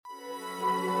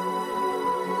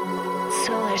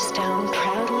Solarstone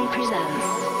proudly presents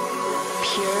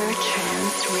Pure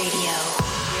Trance Radio.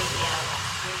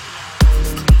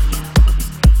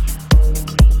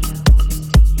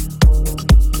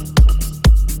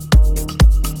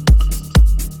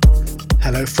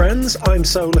 Hello friends, I'm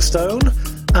Solarstone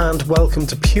and welcome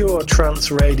to Pure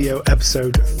Trance Radio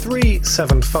episode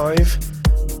 375,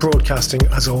 broadcasting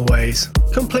as always,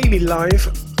 completely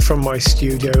live from my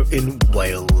studio in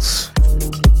Wales.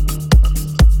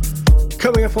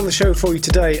 Coming up on the show for you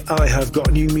today, I have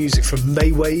got new music from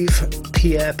Maywave,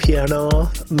 Pierre,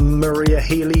 Pienaar, Maria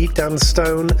Healy, Dan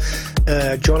Stone,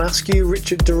 John Askew,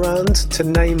 Richard Durand, to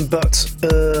name but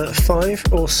 5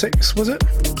 or 6, was it?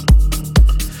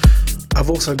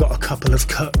 I've also got a couple of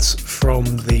cuts from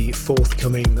the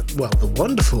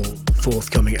wonderful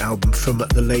forthcoming album from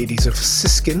the ladies of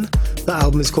Siskin. That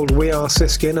album is called We Are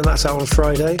Siskin, and that's out on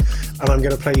Friday. And I'm going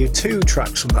to play you 2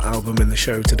 tracks from that album in the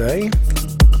show today.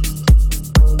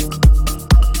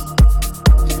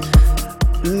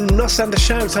 Must send a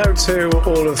shout out to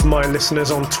all of my listeners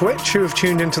on Twitch who have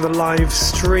tuned into the live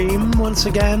stream once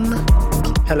again.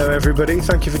 Hello everybody,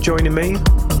 thank you for joining me.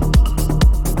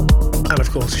 And of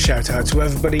course a shout out to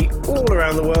everybody all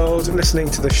around the world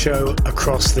listening to the show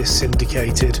across this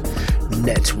syndicated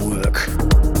network.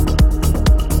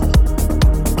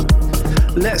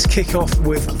 Let's kick off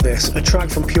with this, a track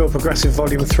from Pure Progressive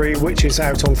Volume 3, which is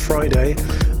out on Friday.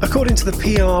 According to the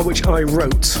PR which I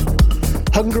wrote,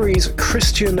 Hungary's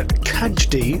Christian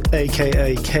Kajdi,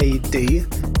 aka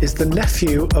KD, is the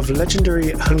nephew of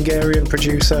legendary Hungarian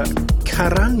producer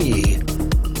Karanyi,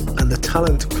 and the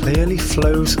talent clearly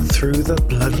flows through the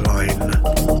bloodline.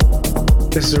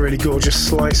 This is a really gorgeous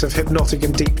slice of hypnotic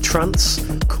and deep trance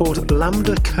called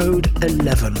Lambda Code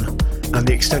 11, and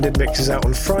the extended mix is out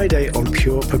on Friday on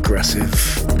Pure Progressive.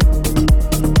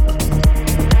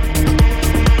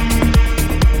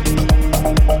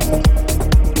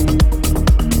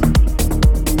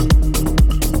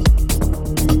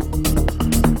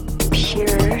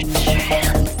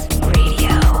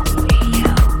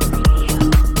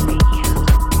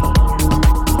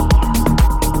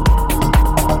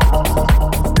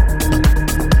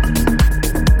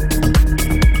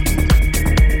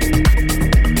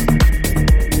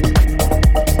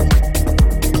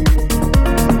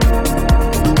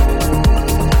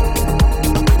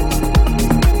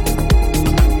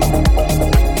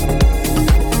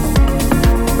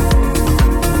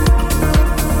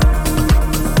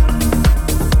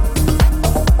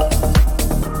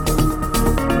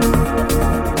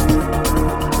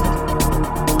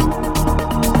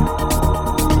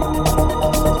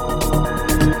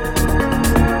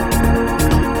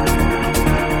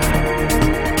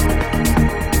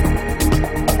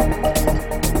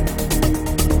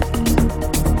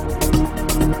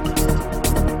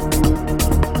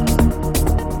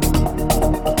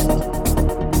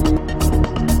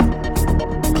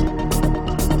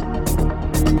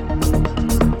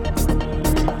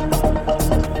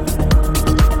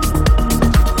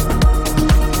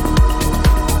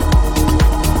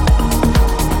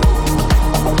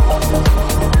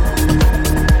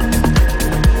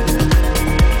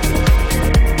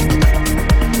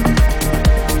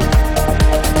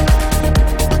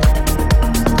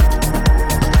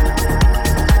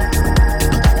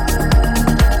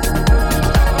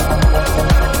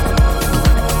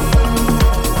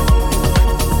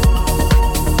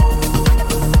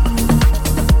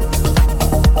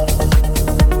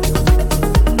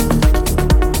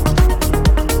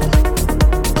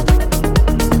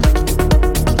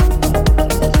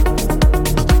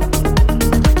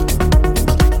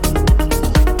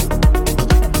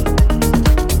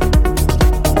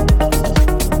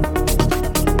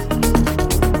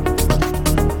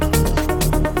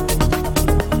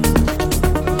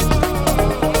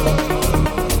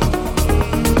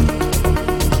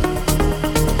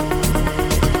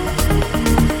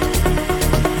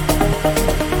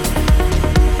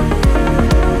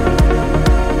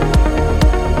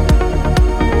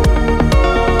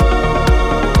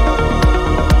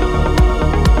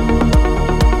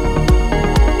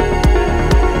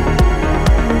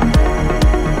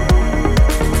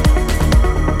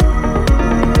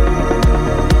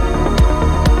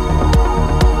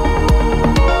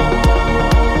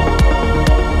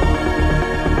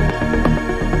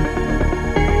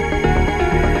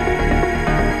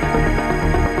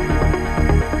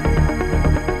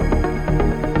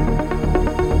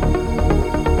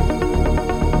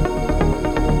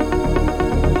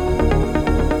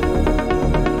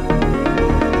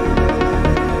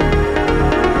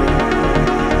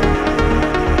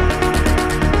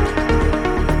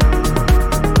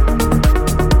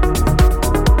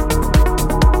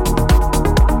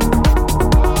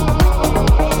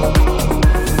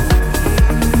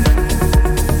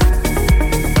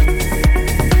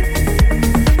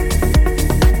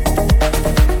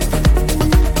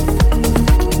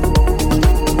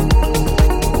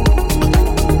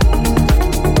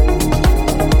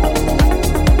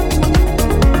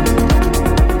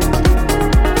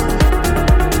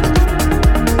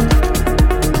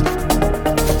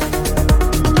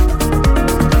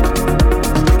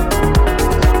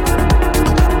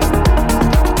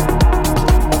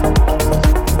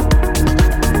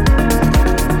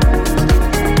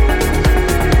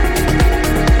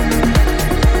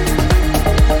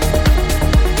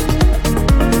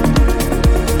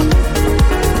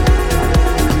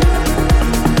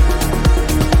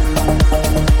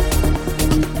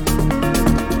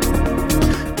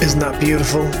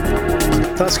 beautiful.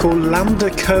 That's called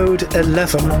Lambda Code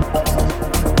 11.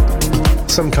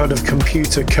 Some kind of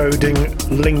computer coding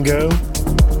lingo.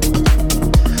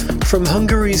 From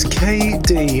Hungary's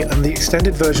KD, and the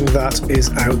extended version of that is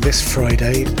out this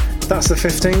Friday. That's the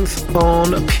 15th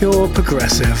on Pure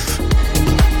Progressive.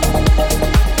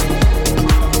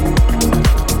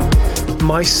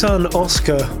 My son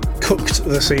Oscar cooked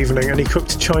this evening, and he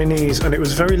cooked Chinese, and it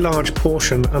was a very large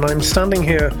portion, and I'm standing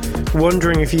here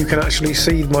wondering if you can actually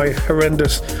see my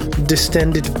horrendous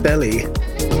distended belly.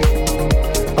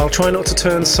 I'll try not to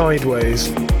turn sideways.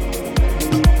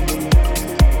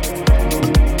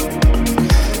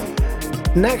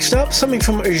 Next up, something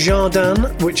from Jardin,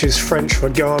 which is French for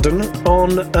garden,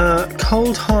 on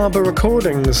Coldharbour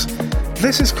Recordings.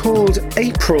 This is called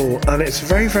April, and it's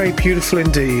very, very beautiful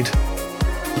indeed.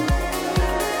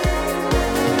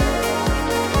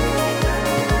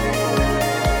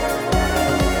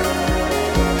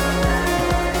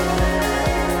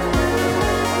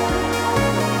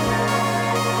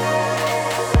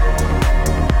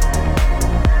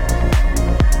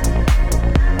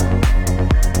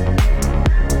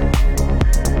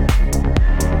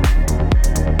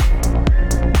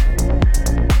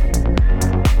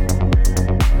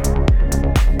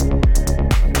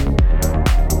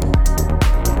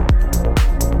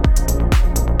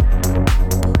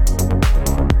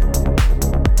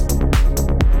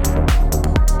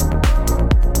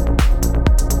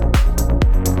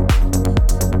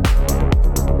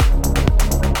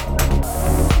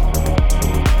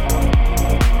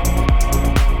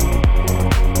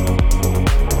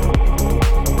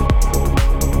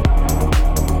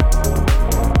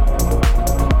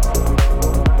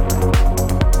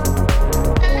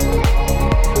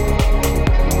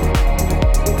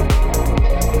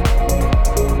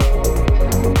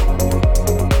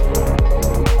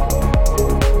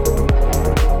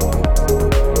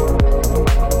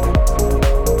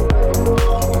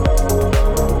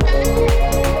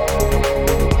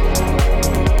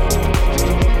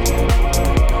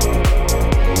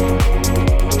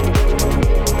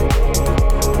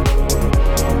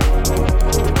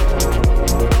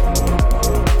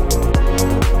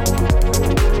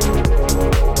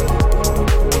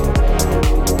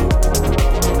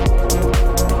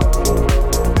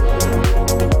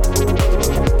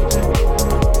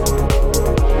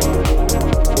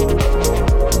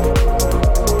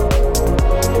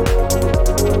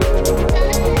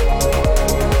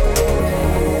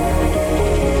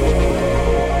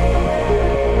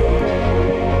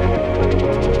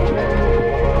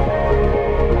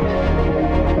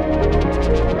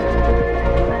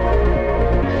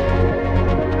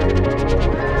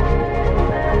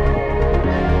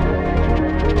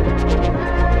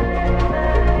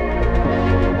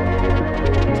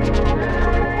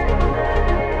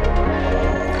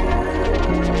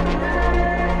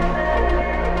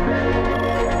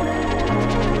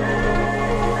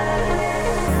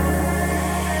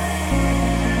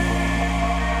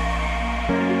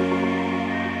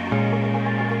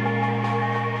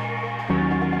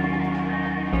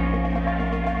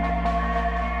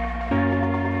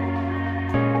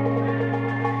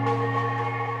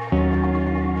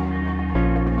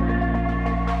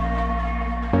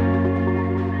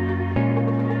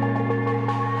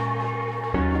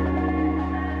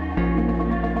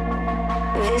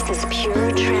 This is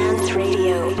Pure Trance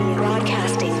Radio,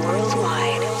 broadcasting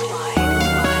worldwide.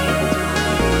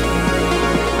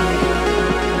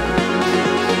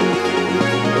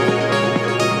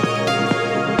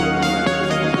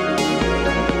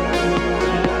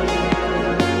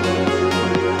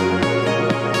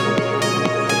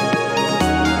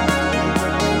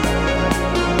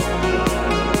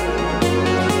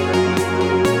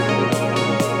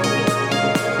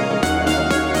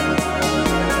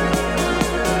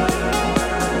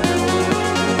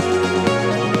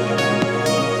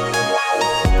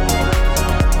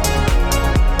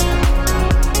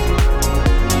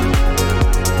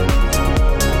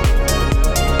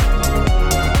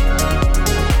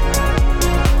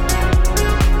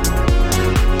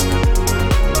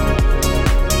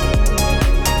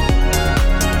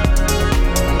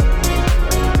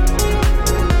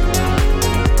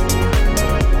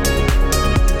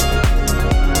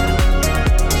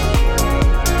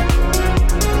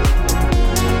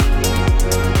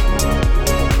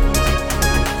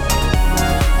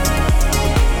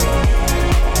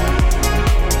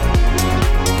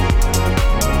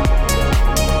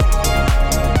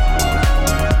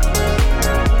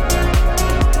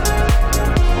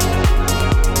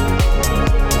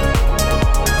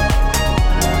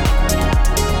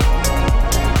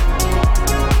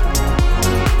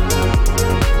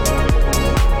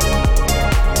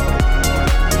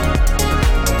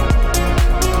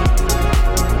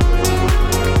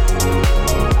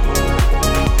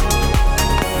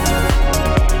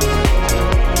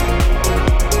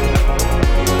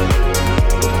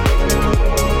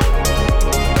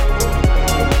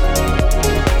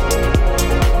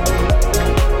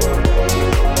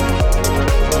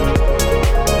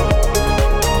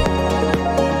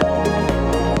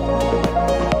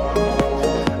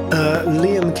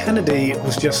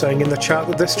 just saying in the chat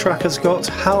that this track has got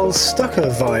Hal Stucker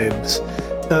vibes.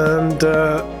 And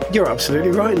you're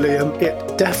absolutely right, Liam.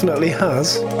 It definitely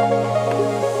has.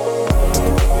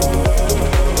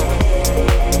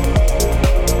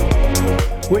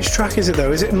 Which track is it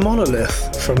though? Is it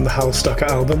Monolith from the Hal Stucker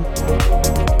album?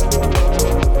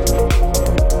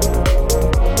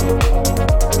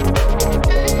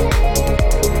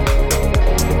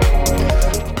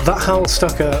 That Hal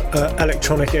Stucker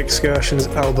Electronic Excursions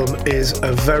album is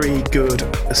a very good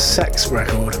sex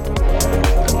record.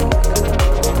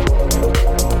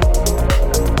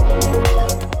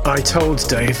 I told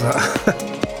Dave that.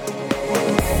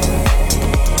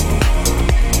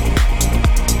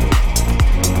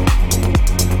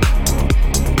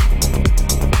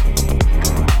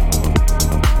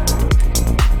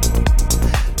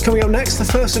 Coming up next, the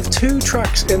first of 2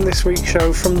 tracks in this week's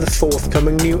show from the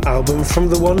forthcoming new album from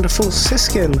the wonderful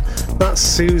Siskin. That's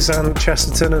Suzanne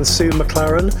Chesterton and Sue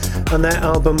McLaren, and their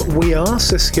album We Are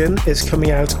Siskin is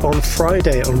coming out on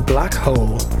Friday on Black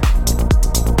Hole.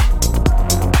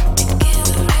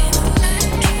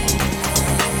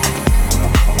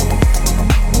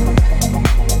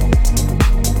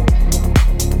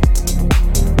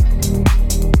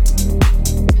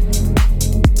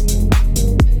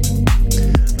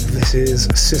 Is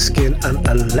Siskin and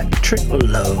Electric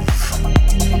Love.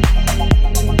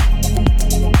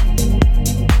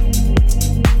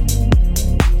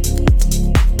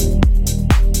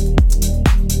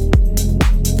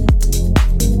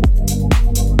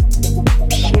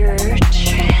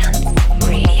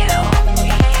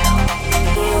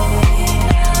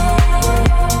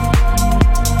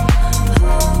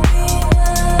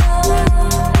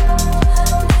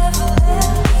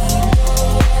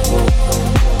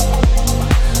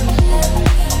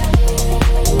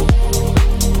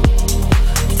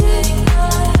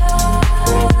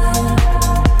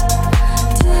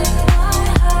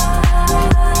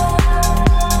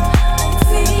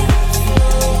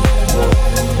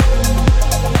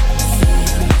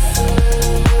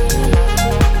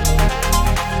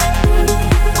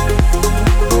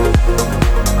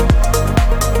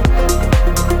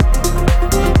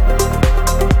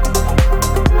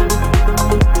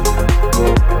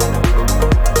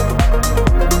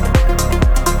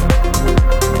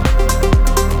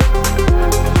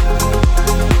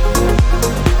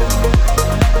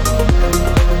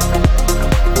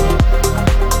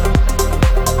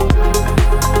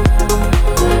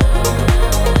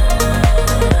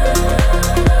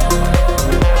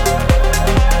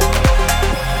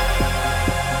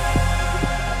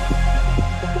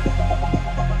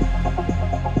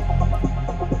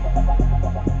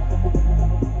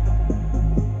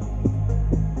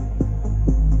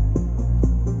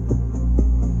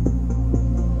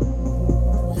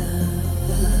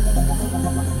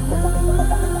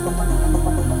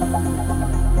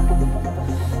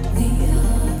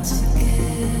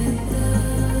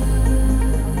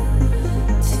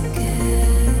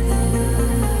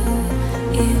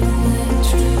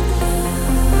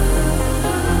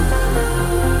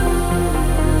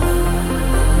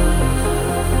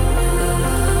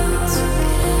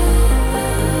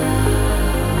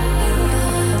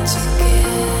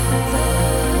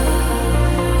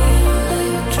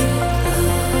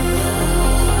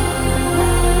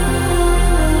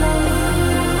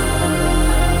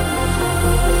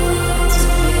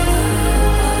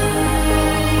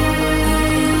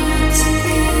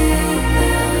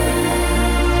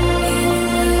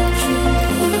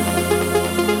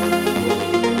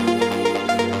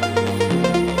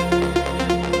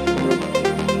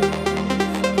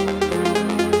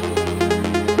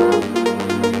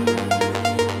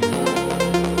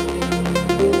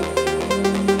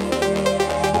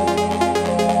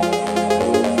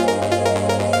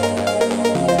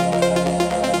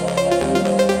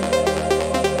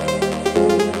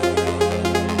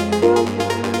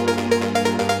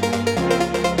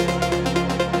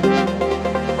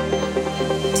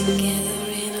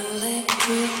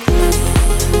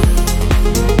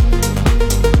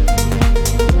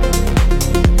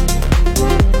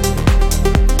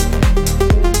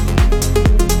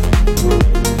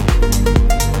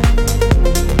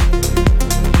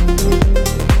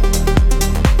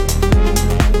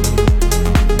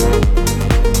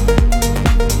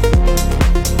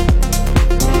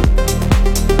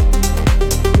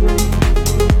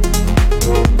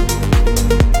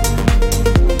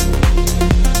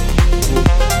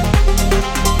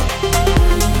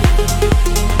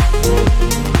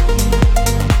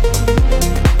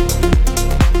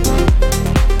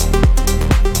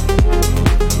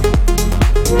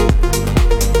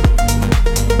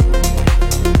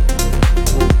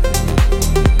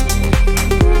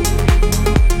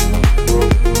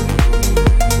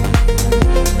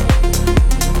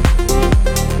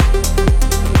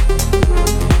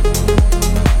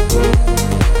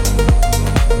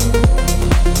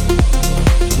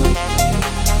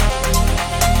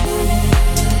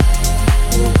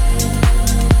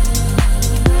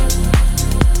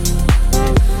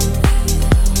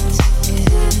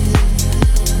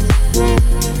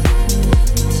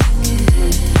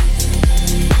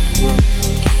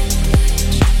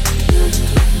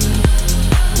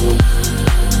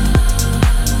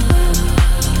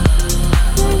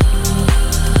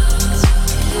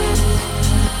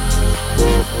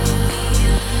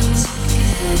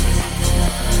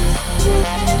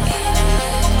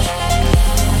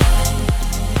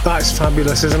 That's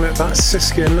fabulous, isn't it? That's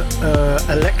Siskin,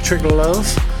 Electric Love.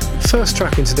 First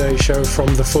track in today's show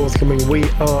from the forthcoming We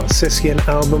Are Siskin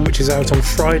album, which is out on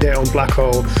Friday on Black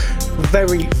Hole.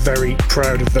 Very, very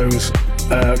proud of those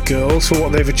girls for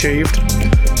what they've achieved.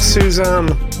 Suzanne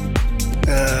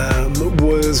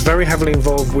was very heavily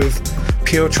involved with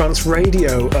Pure Trance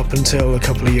Radio up until a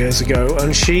couple of years ago,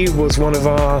 and she was one of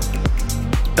our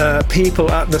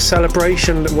people at the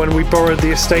celebration when we borrowed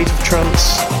the Estate of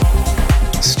Trance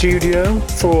studio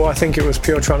for, I think it was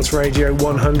Pure Trance Radio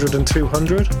 100 and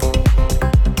 200.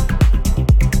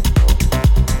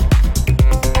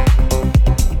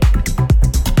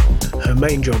 Her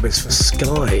main job is for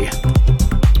Sky,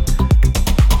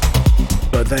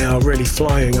 but they are really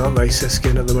flying, aren't they,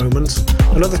 Siskin, at the moment?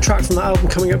 Another track from that album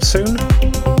coming up soon.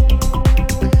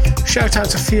 Shout out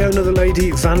to Fiona the Lady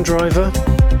Van Driver.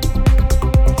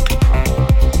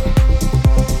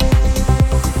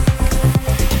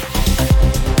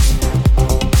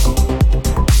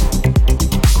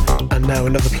 Now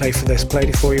another play for this. Played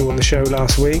it for you on the show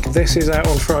last week. This is out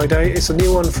on Friday. It's a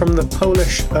new one from the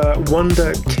Polish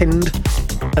wonderkind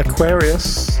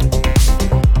Aquarius.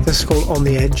 This is called On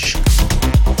the Edge.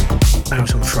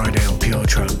 Out on Friday on Pure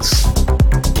Trance.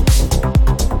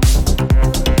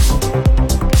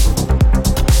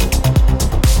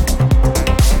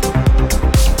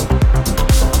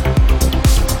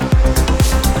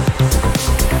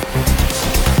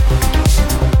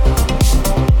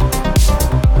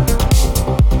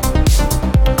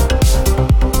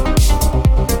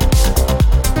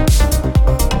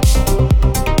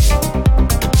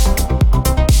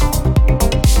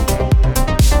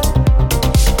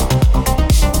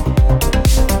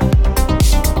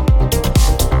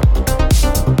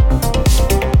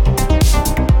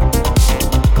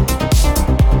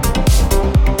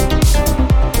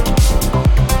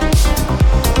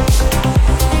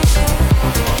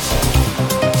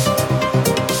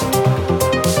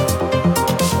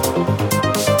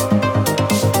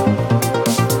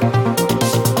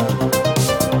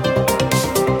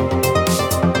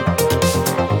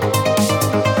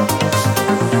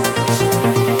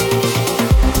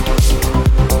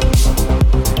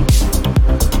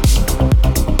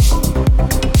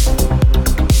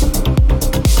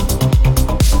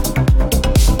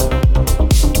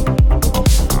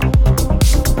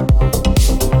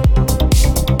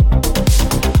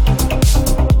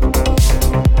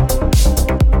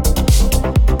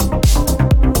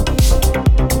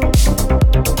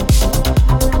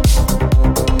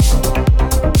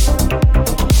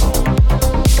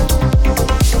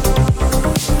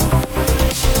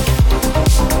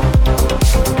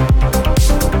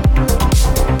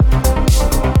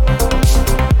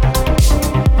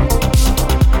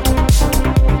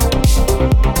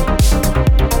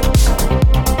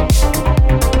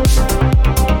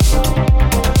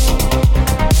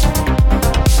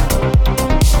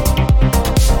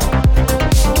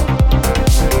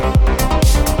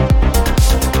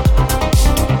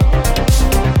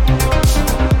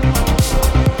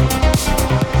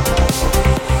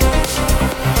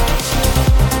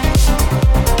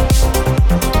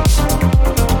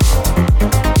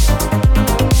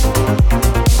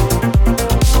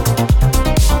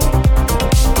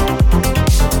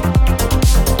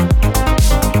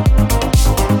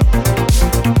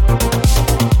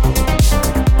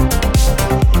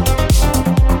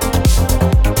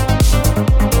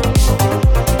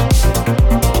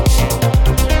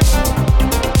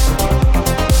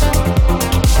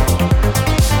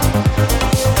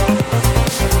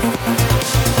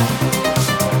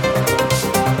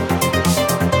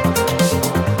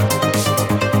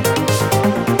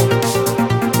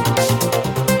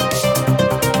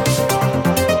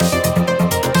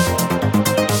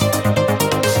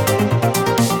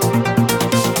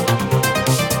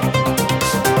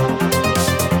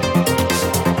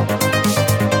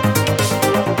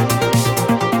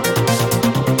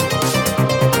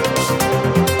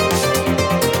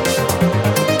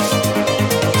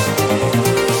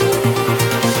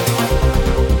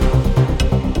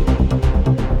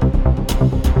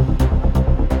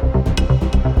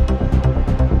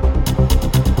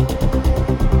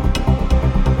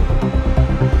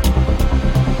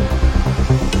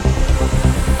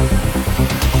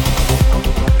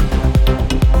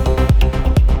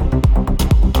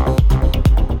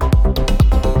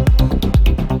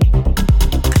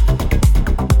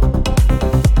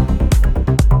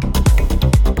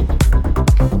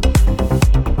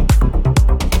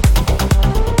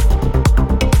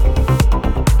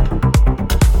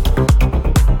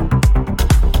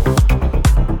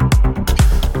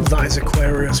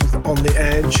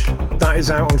 that is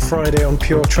out on Friday on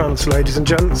Pure Trance, ladies and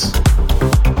gents.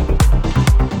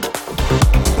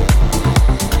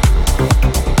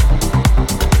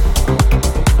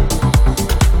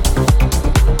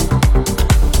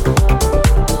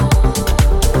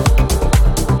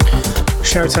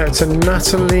 Shout out to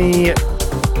Natalie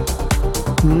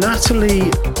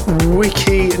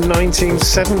Wiki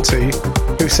 1970,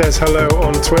 who says hello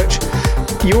on Twitch.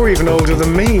 You're even older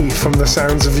than me from the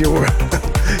sounds of your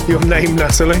your name,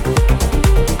 Natalie.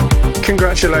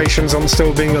 Congratulations on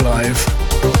still being alive.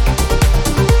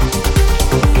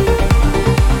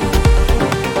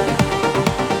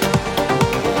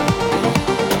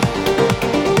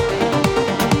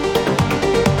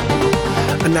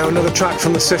 And now another track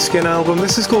from the Siskin album.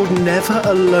 This is called Never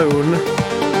Alone.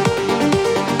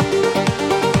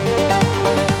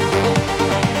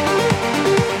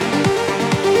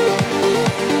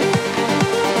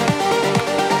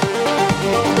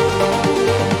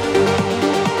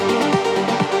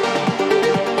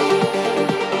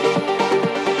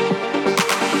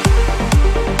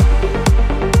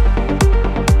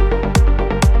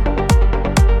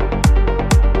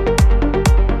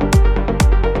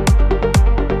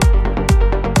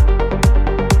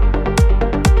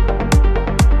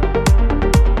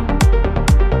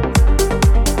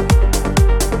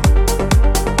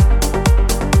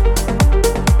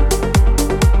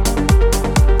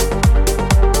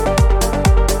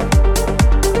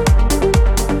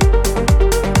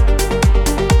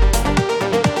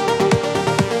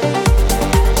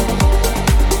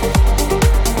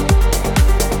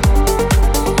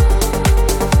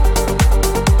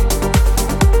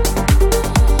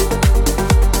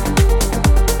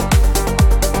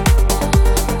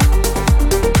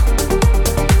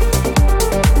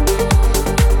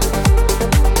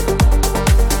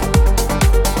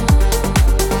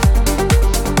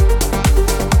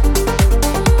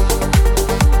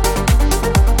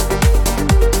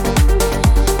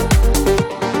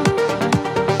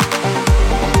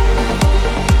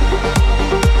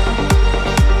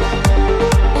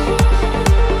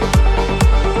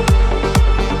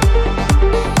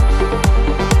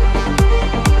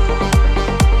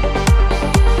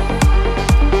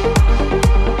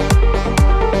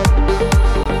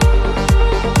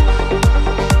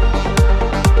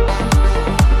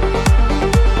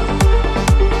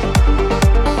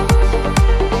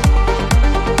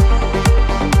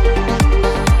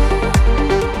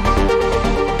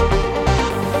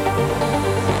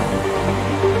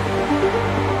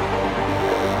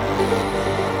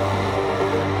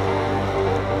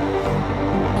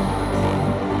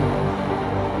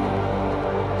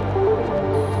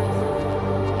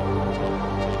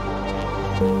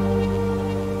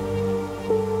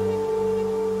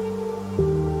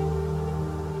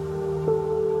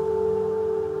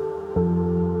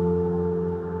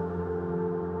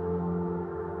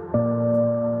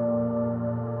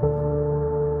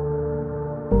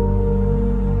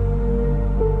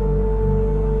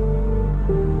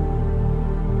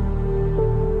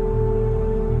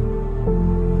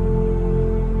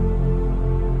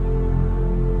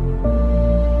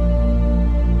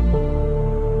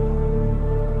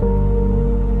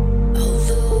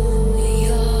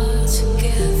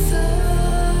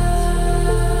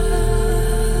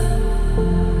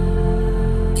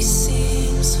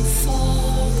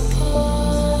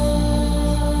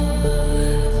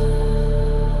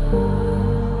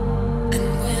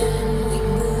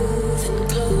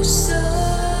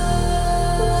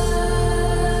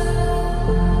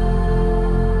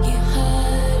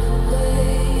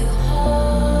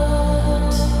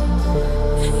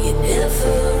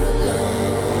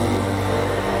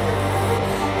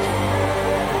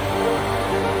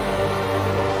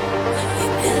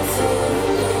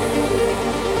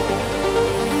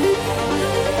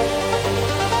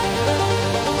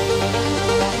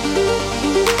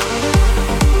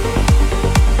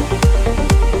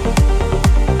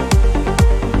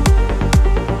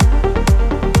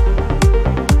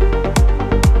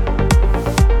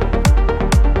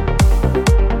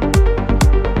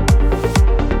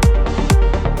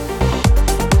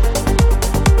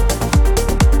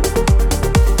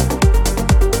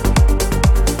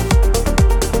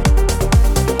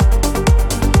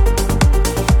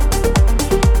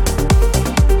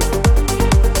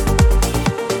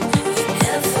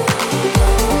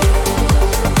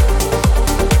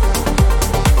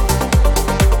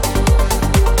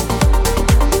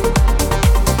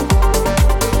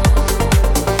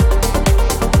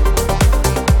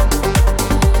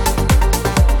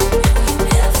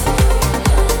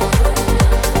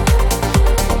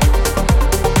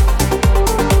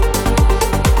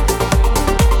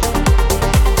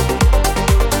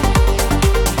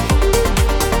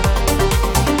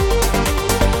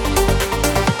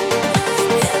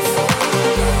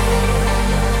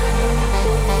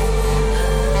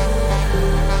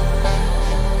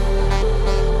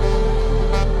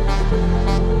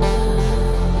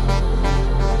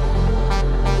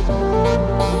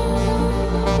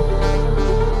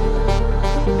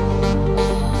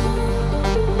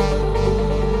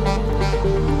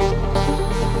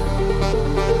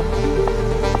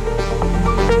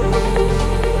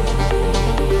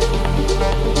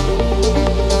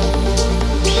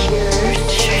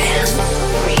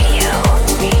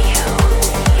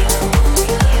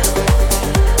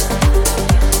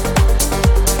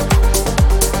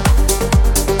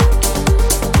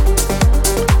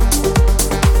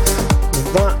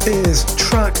 is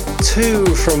track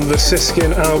 2 from the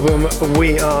Siskin album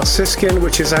We Are Siskin,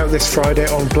 which is out this Friday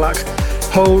on Black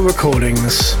Hole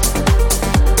Recordings.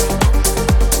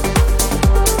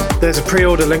 There's a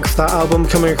pre-order link for that album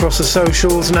coming across the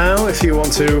socials now if you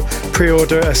want to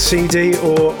pre-order a CD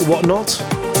or whatnot.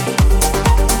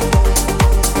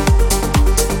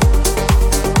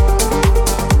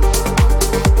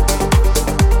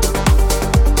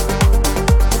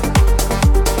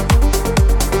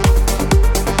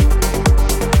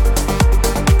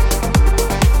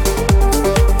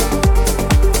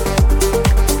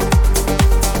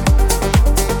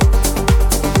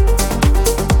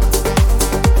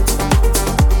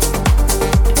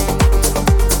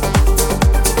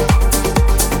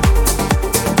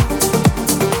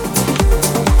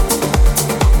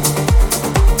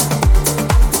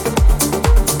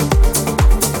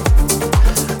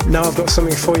 Now I've got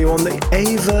something for you on the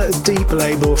Ava Deep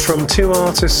label from 2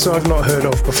 artists I've not heard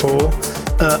of before.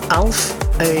 A.L.F,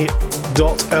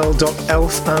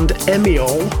 A.L.F and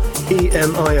EMIOL,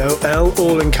 EMIOL,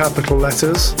 all in capital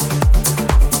letters.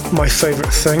 My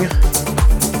favourite thing.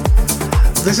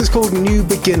 This is called New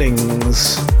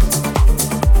Beginnings.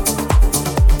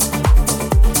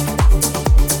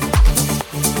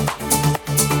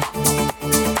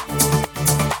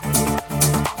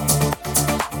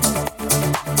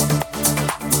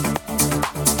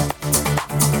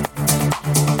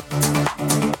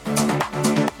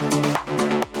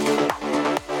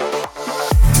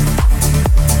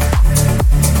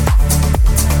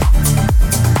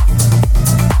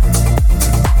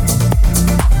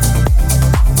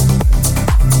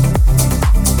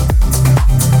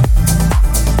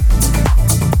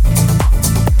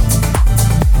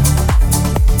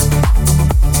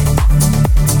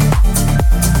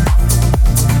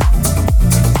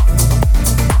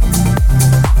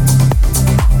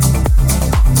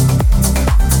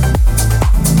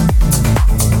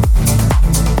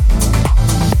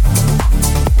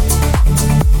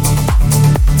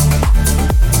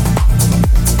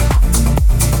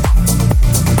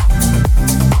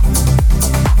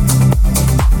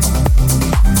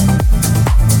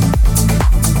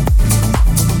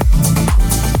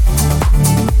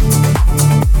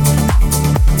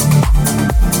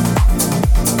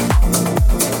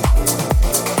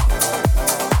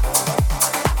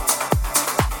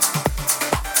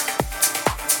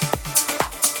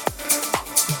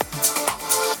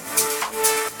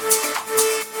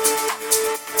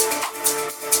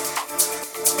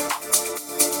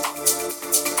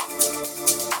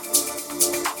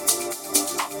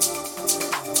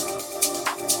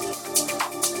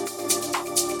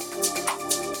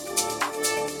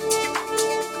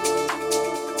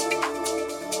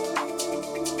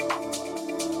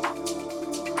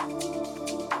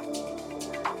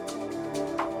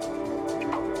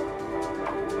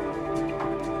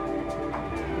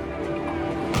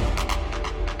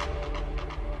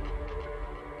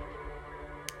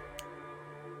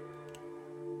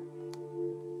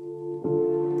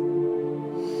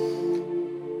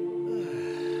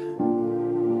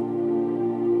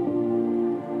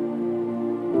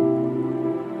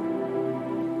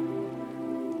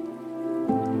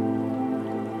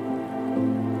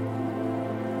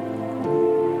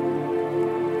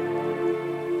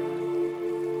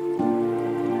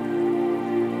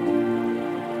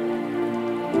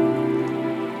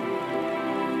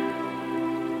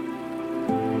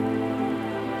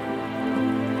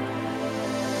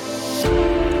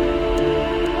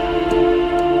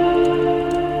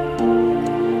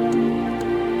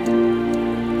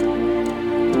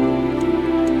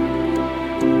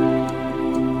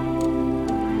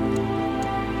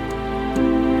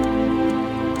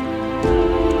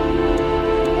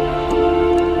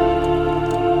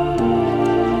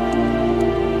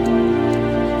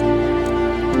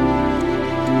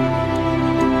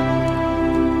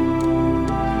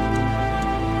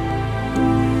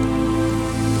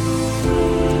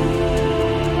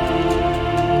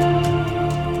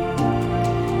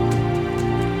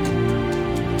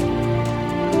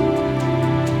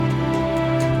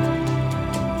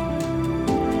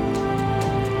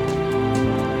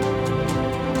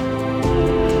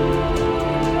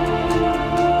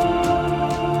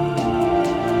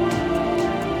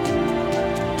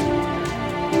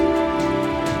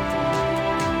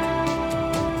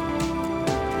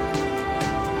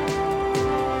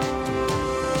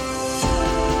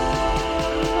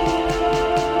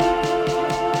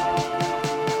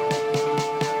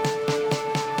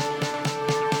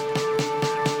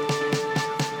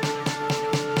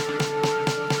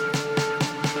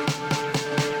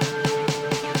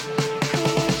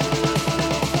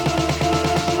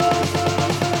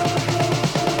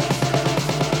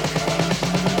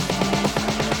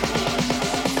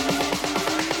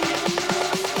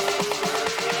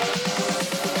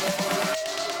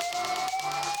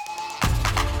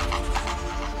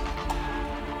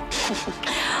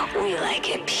 We like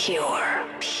it pure,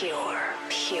 pure,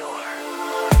 pure.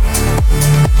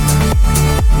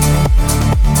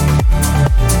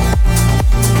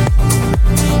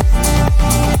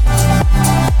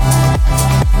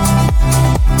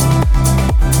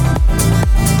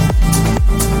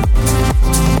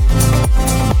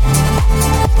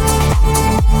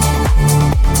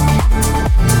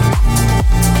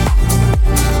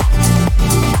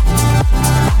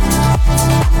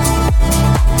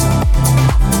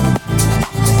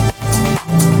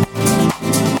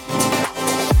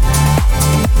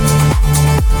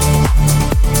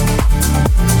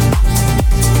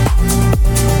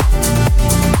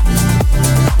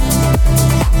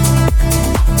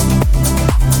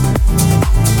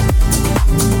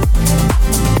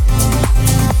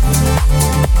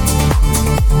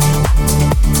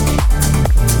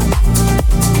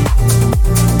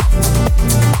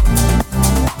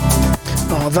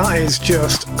 That is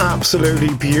just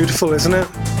absolutely beautiful, isn't it?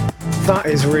 That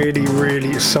is really,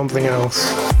 really something else.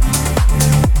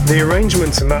 The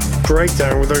arrangements and that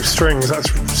breakdown with those strings, that's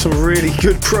some really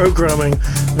good programming.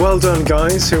 Well done,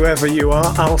 guys, whoever you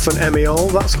are, A.L.F and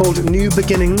EMIOL. That's called New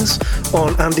Beginnings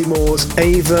on Andy Moore's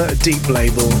Ava Deep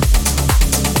label.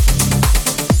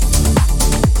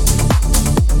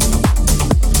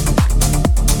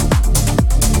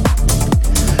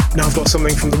 Now I've got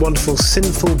something from the wonderful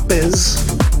Sinful Biz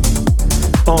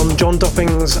on John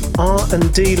Dopping's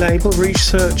R&D label,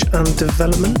 Research and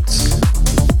Development.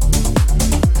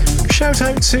 Shout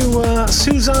out to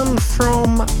Suzanne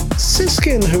from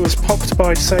Siskin, who has popped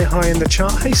by to say hi in the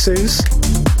chat. Hey Suze.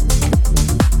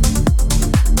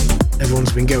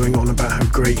 Everyone's been going on about how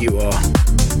great you are.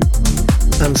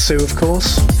 And Sue, of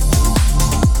course.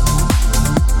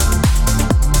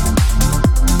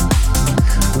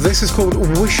 This is called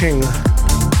Wishing.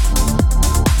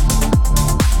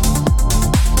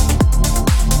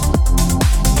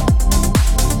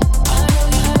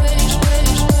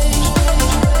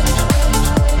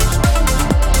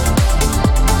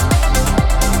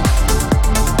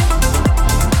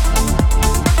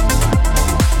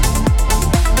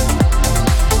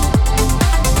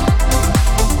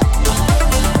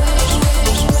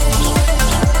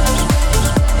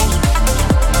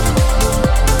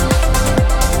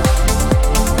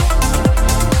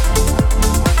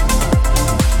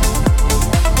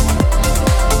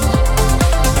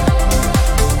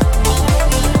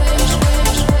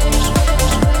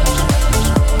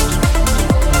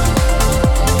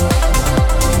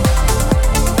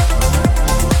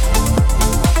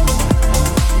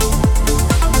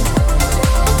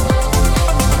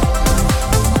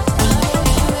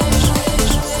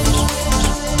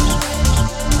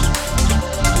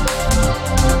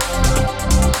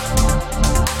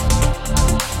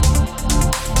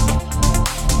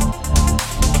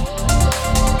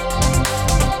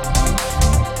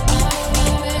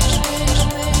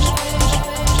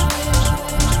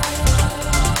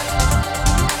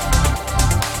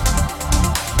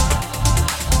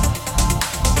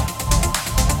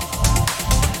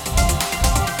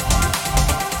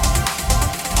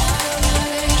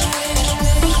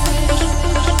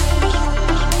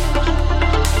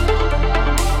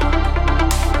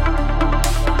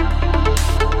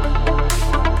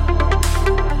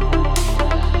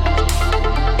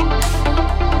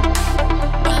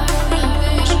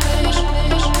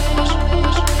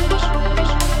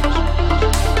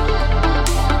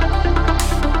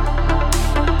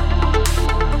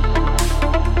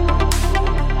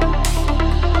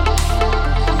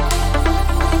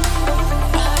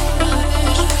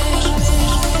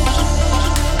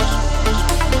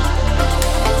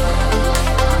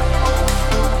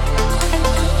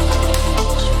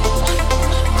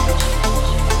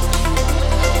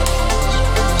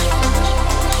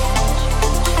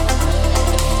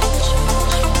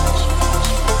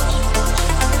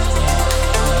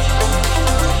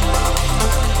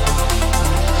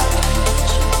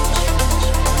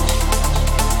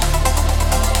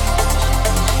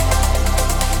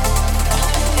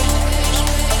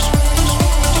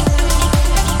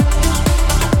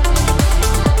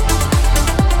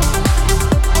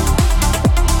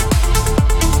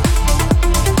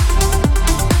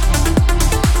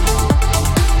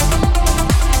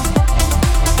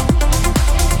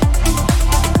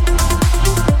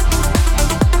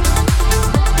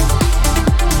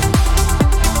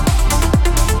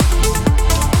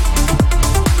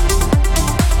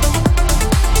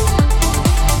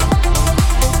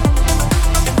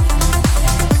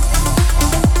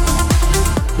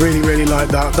 Really like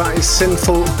that. That is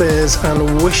Sinful Beers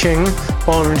and Wishing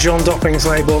on John Dopping's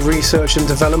label Research and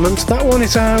Development. That one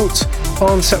is out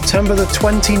on September the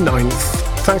 29th.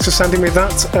 Thanks for sending me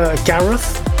that,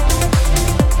 Gareth.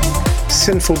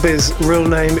 Sinful Biz real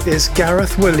name is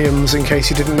Gareth Williams, in case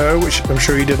you didn't know, which I'm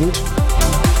sure you didn't.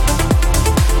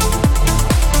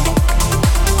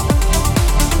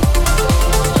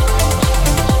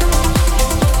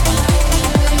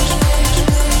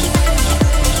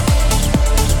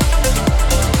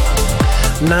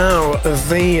 Now,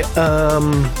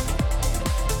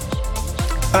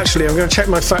 actually, I'm going to check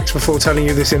my facts before telling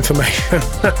you this information.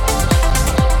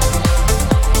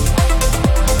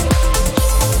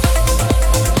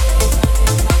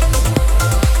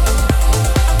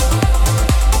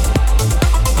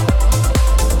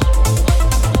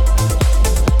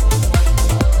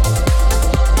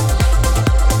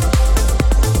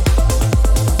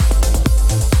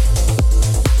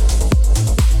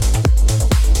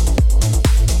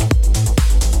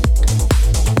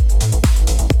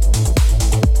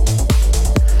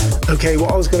 Okay,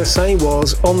 what I was going to say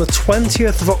was, on the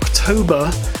 20th of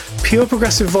October, Pure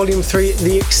Progressive Volume 3,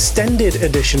 the extended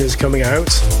edition is coming out.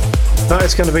 That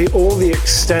is going to be all the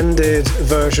extended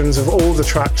versions of all the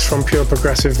tracks from Pure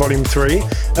Progressive Volume 3,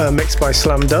 mixed by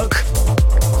Slam Duck.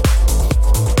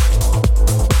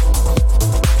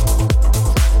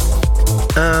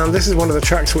 And this is one of the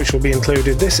tracks which will be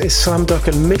included. This is Slam Duck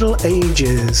and Middle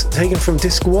Ages, taken from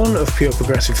Disc 1 of Pure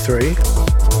Progressive 3.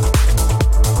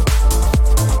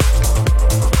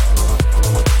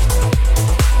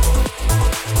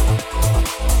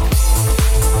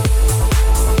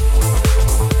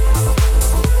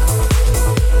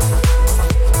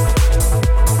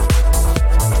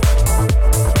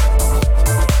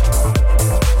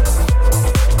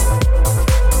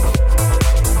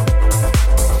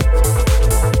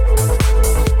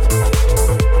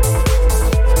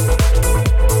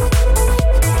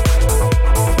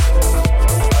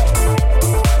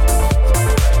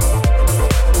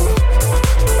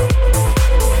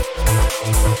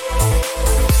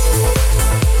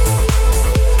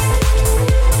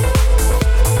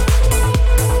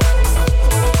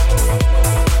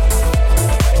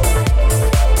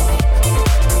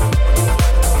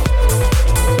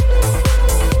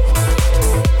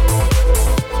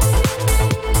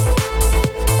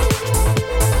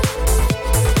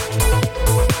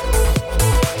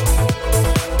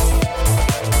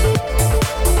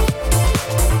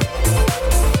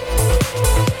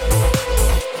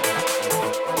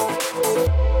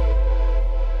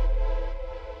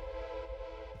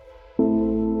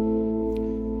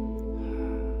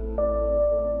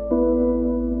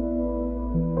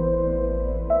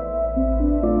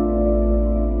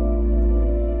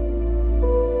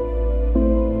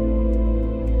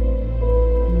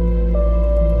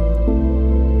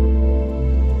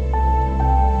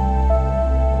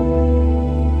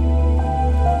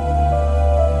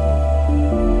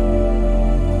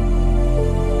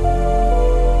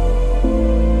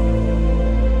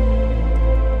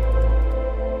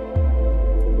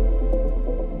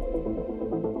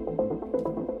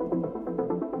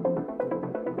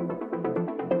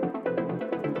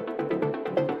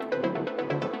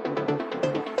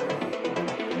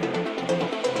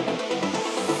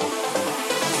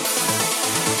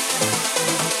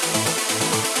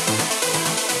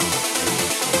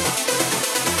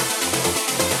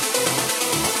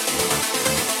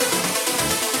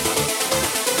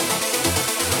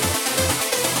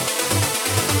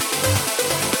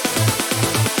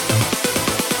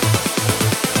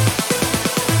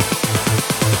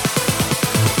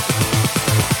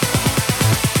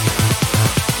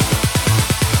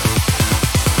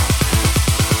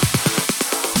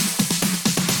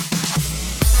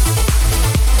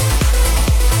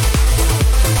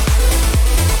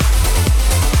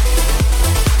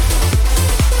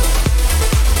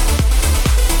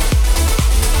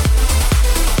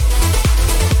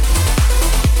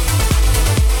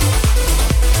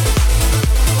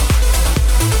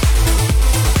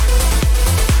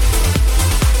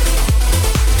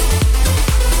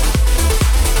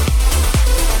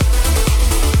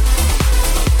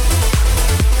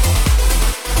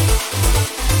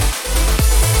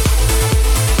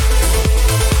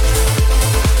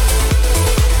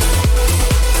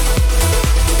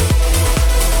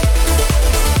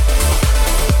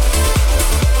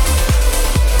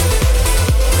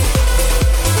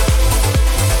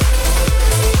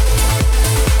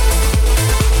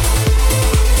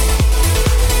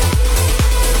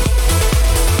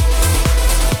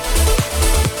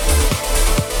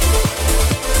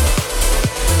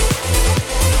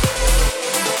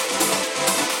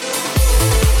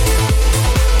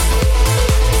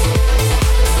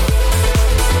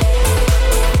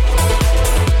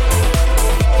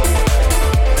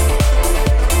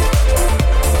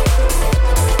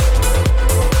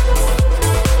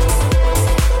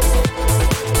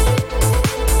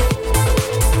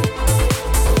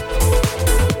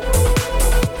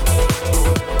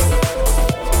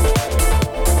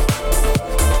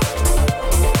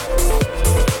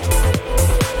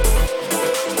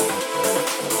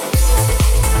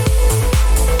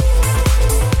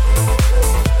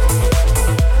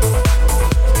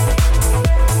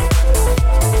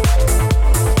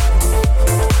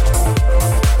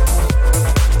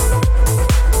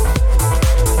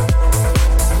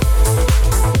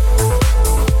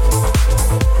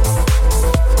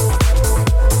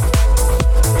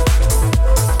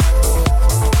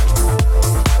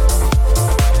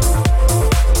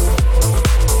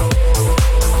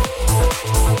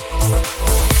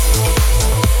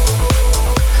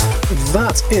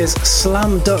 is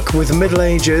Slam Duck with Middle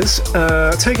Ages,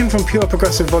 taken from Pure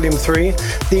Progressive Volume 3.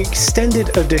 The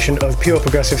extended edition of Pure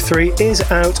Progressive 3 is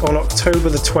out on October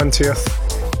the 20th.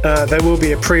 There will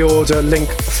be a pre-order link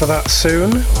for that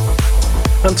soon.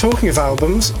 And talking of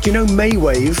albums, do you know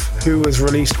Maywave, who has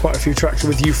released quite a few tracks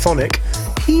with Euphonic?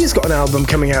 He's got an album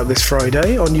coming out this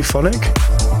Friday on Euphonic.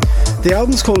 The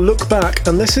album's called Look Back,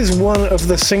 and this is one of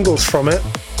the singles from it.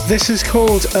 This is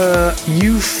called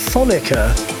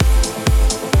Euphonica.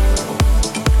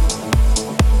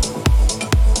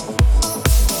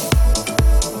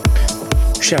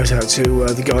 Shout out to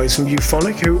the guys from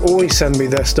Euphonic, who always send me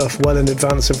their stuff well in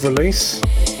advance of release.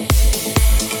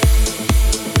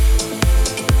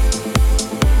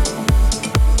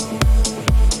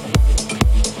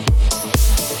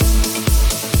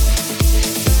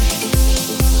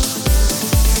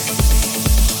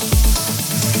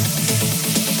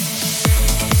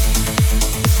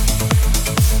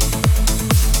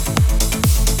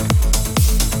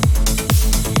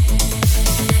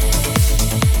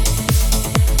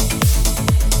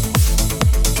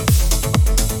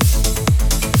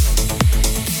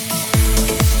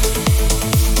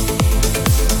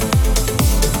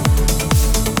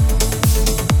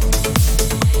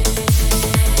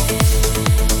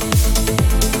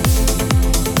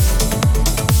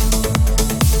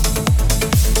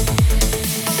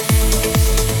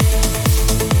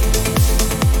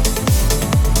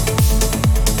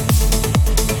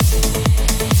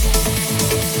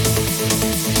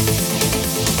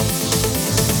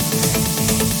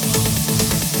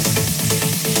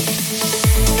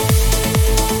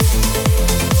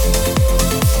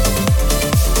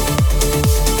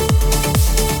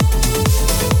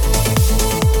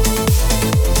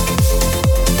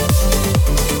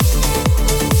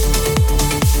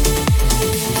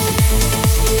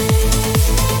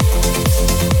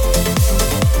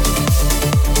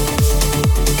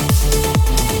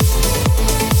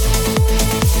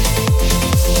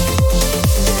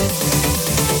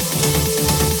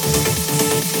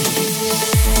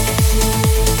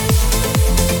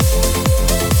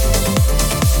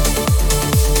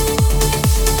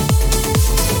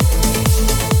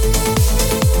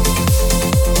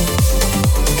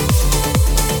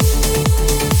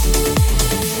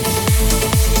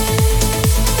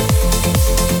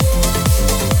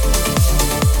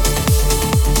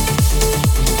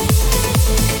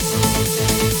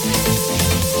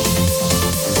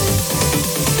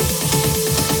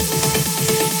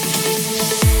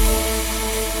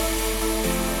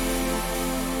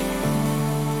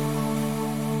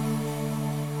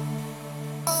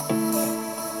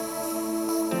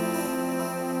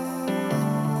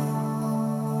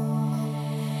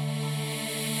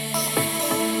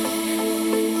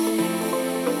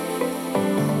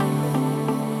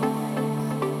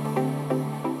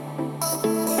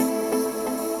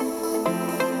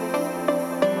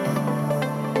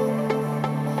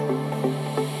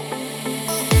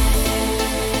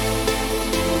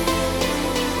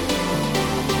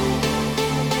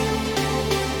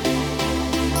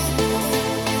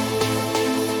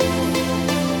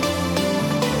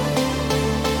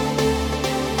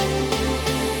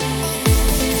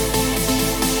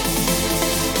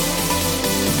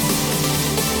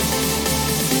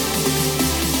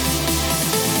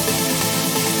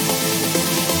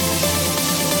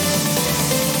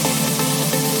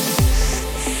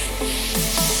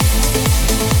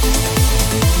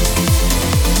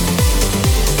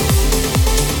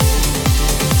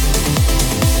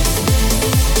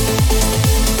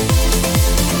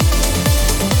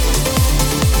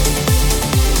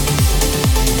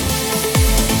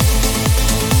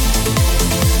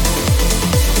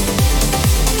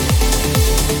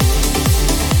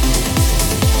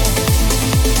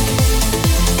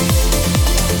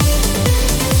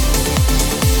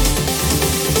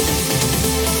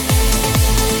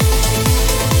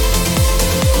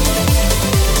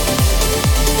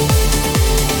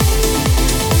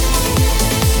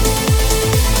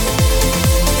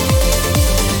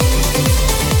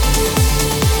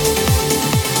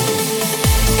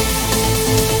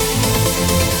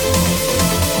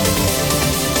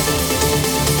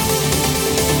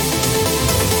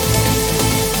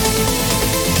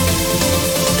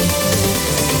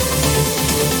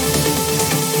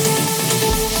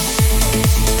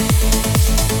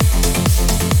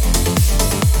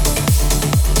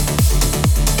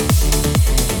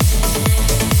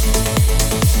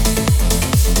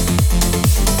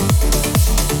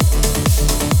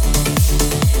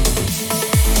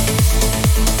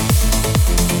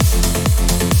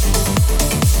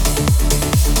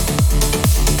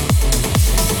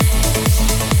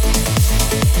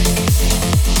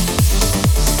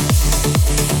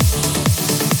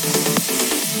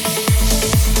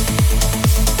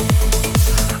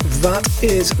 That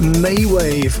is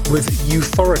Maywave with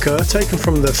Euphorica, taken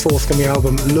from the forthcoming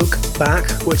album Look Back,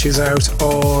 which is out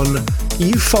on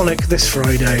Euphonic this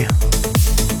Friday.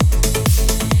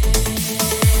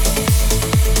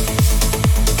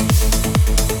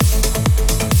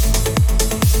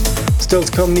 Still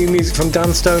to come, new music from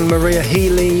Dan Stone, Maria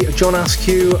Healy, John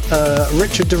Askew,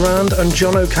 Richard Durand and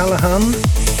John O'Callaghan.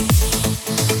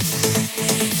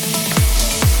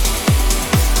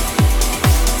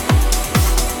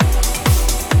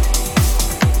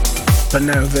 But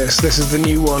now this is the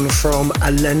new one from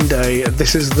Allende.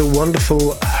 This is the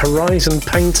wonderful Horizon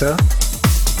Painter.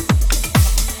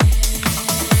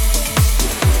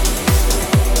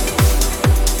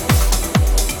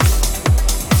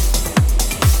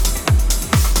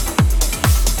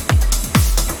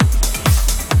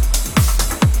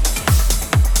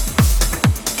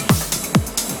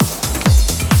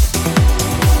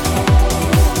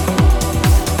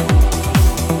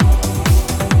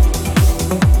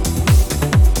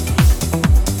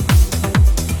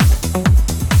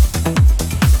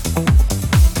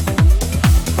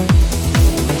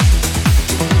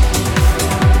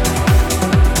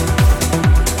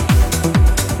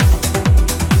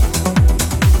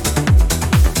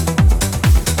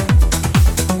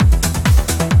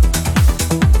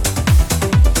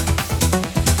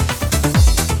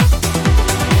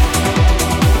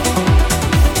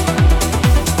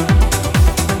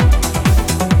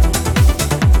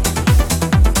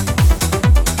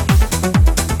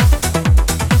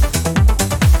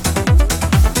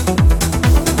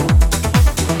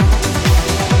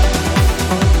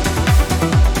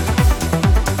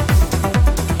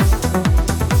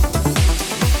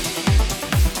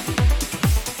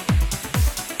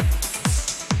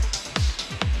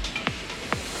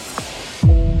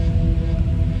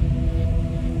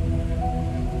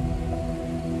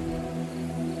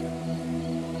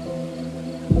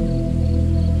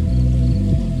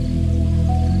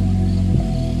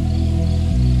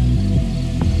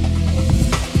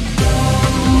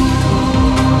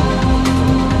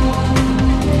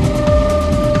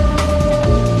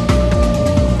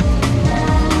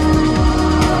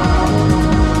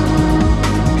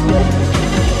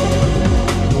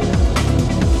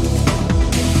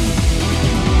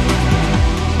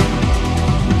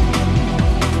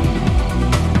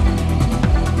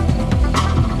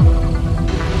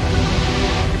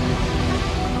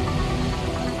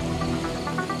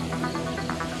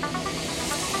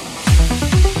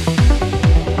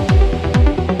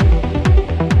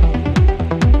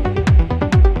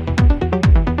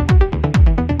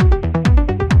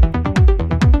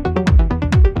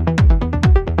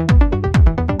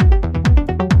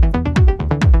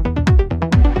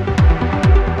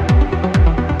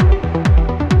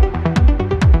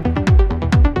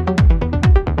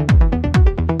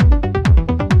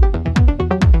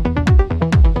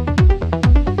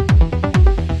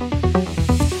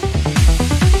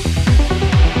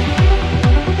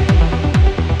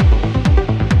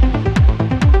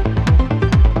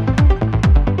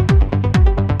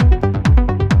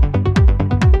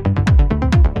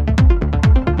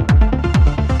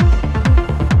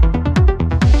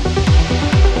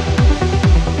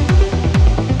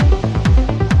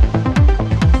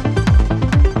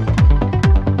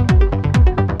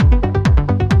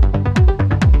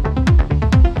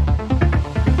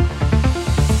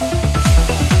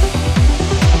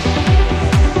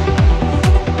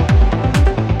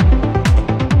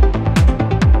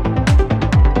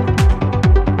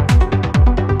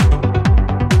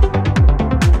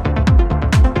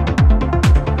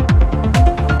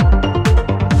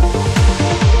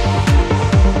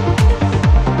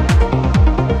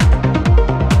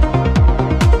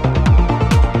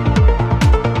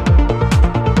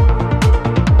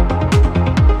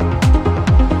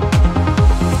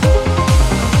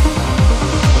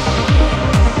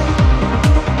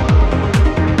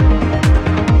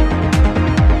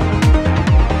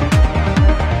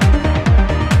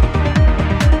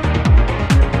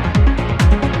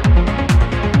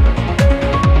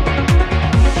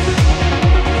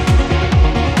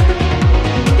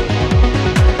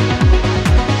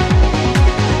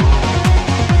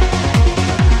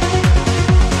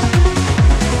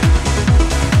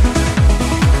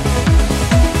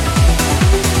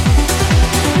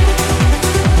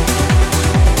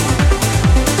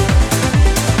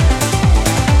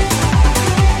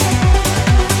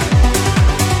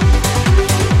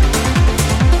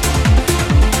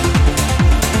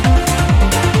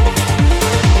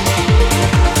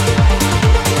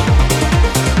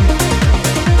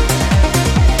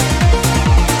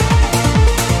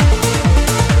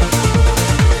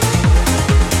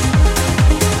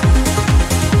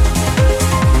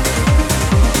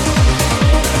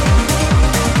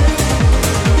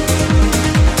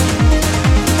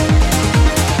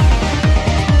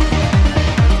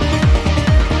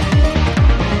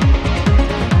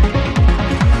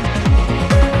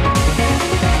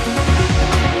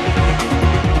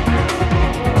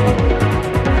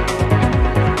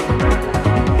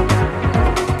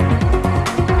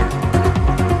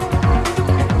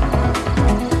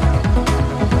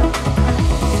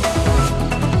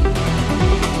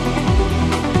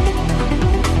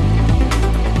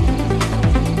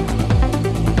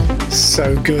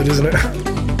 so good, isn't it?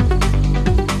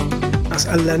 That's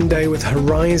Allende with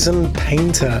Horizon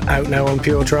Painter, out now on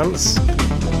Pure Trance.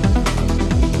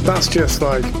 That's just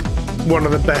like one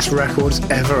of the best records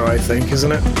ever, I think,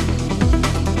 isn't it?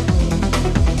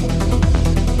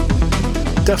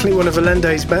 Definitely one of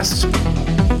Allende's best,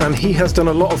 and he has done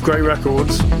a lot of great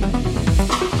records.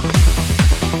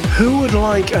 Who would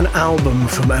like an album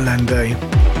from Allende?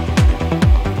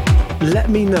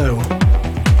 Let me know.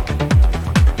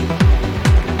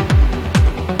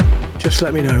 Just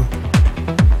let me know.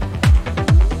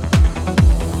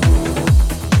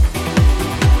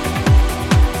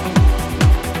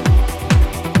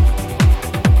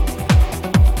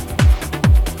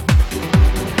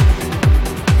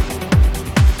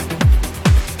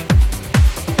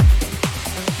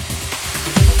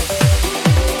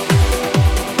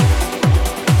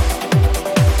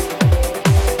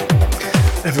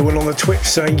 Everyone on the Twitch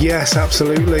saying yes,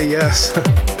 absolutely, yes.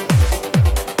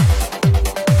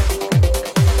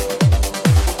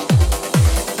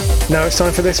 Now it's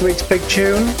time for this week's big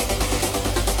tune.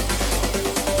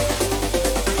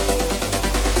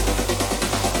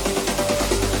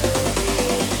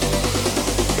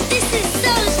 This is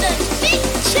Solarstone's big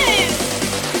tune.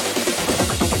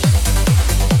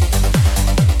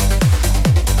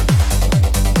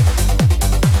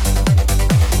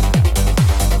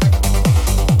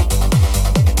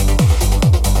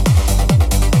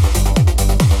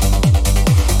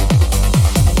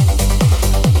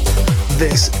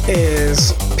 This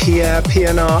is Pierre,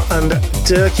 Pienaar and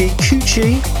Dirkie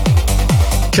Coetzee,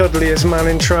 cuddliest man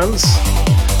in trance,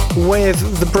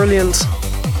 with the brilliant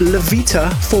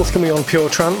Lavita, forthcoming on Pure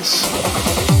Trance.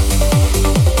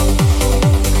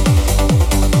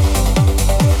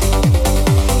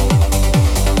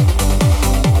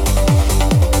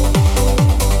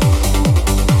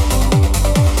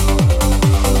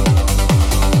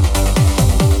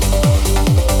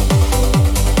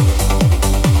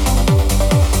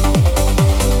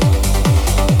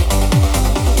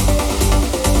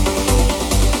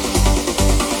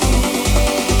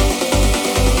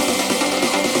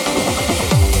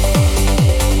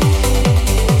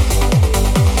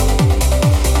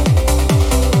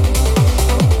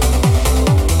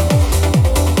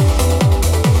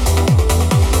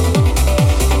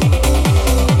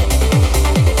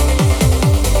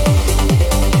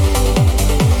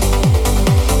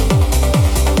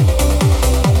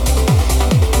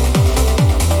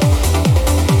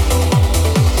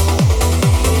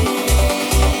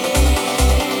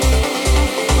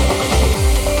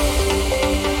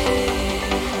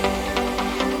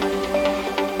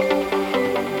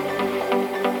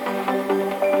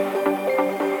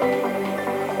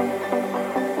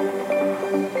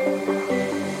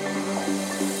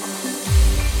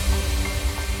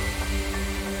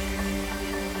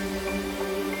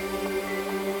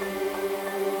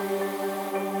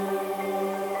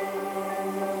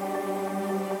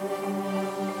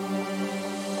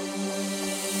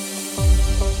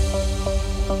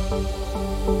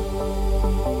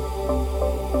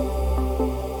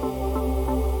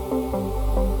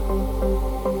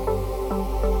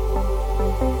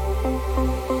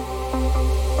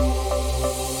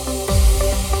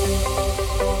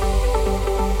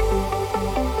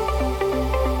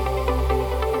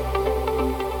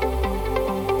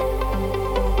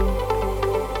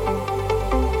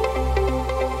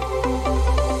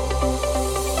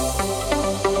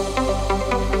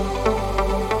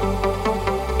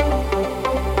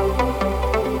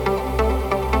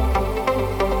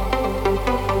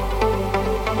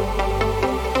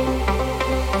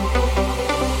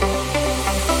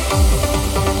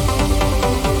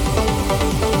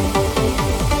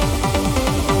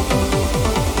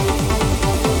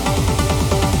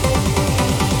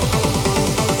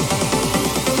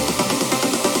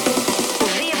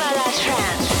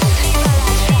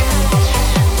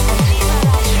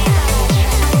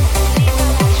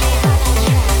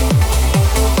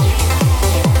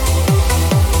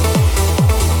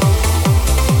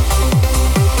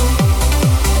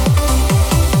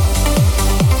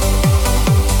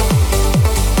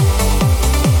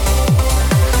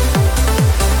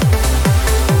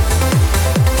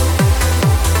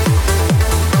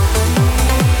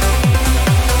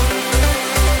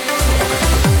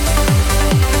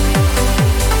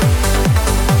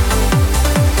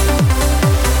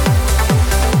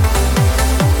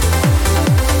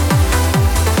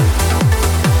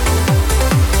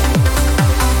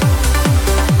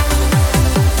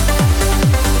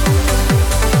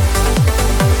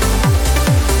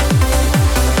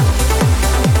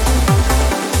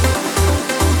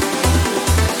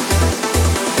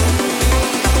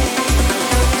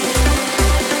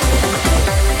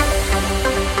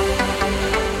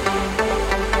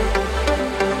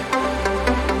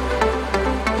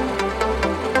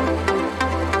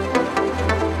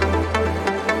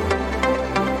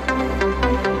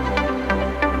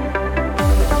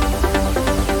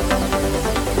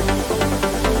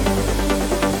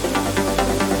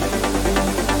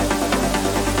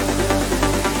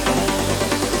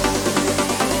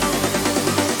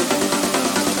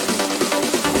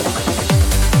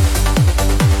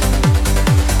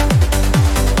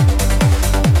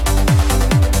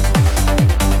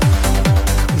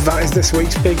 this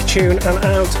week's big tune, and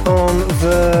out on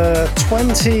the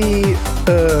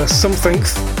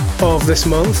 20-somethingth of this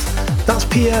month. That's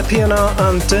Pierre, Pienaar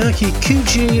and Dirkie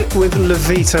Coetzee with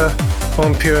Lavita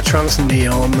on Pure Trance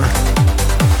Neon.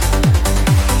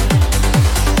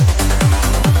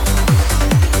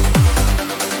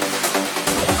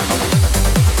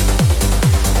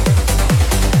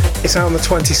 It's out on the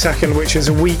 22nd, which is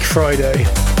a week Friday.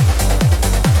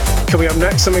 Coming up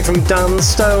next, something from Dan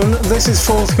Stone. This is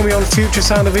forthcoming on Future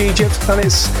Sound of Egypt, and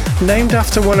it's named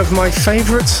after one of my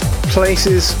favourite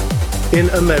places in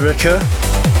America.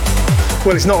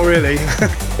 Well, it's not really.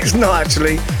 It's not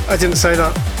actually. I didn't say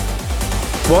that.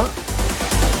 What?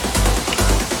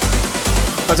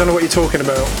 I don't know what you're talking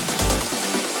about.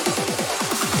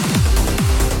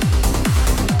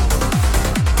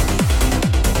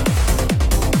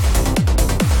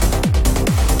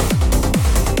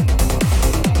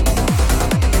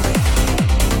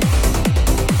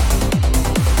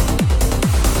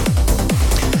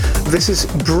 This is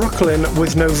BRKLYN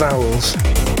with no vowels.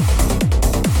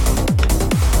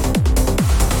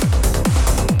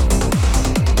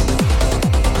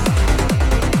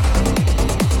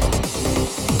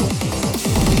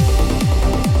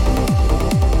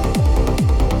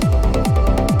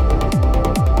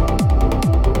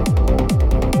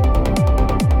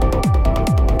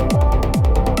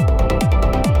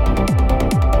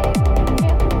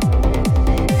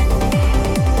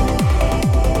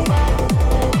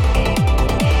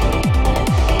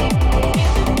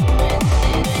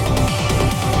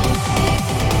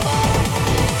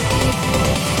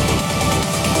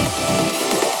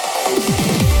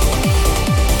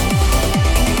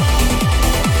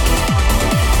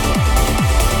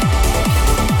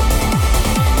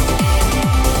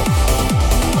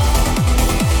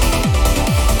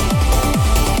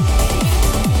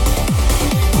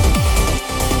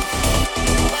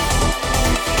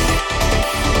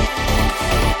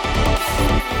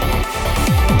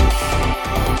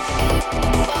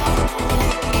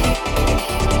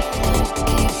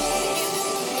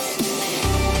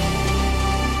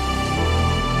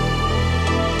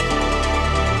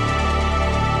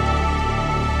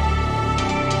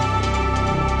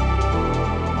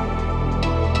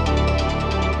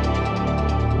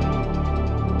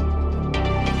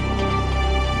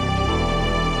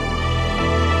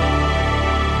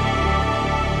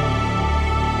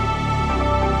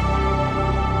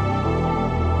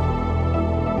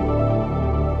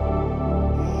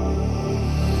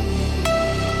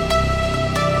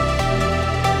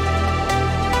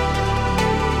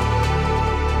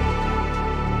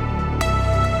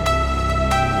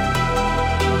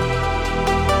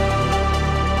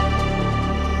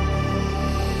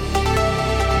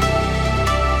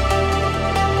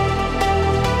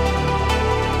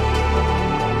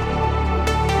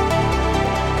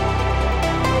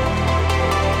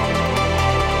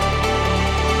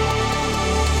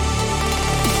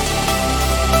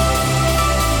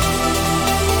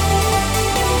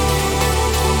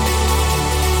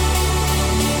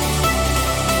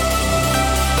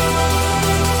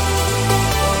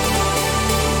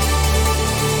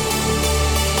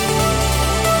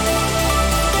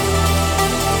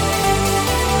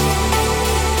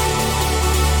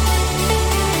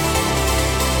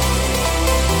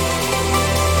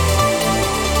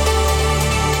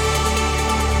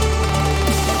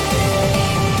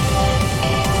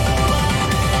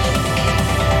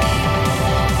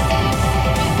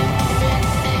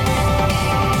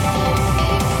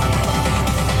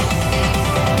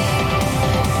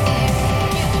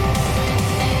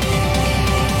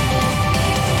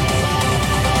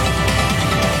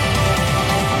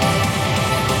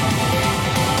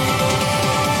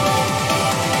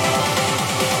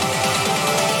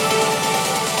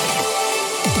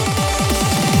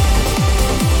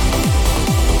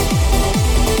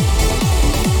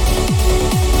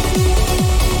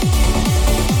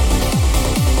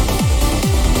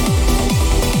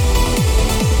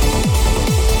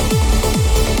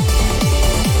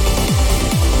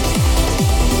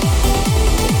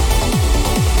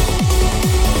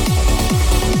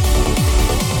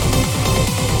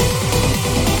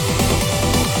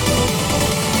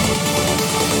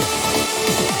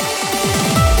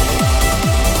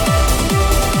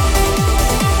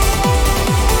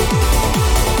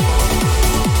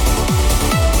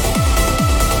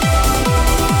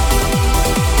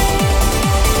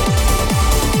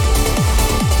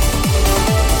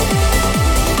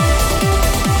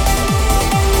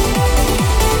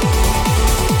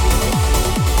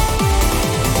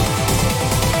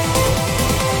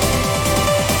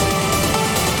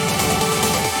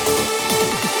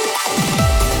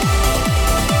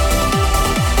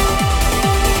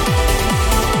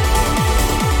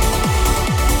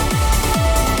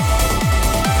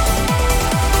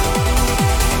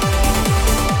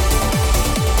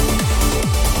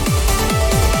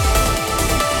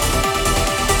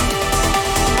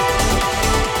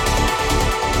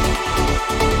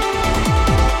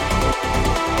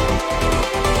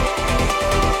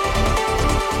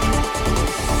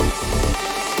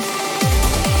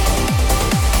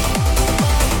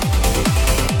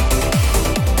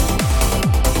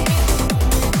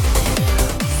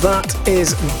 That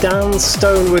is Dan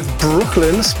Stone with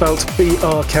Brooklyn, spelt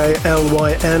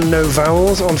BRKLYN, no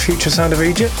vowels, on Future Sound of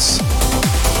Egypt.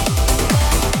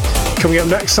 Coming up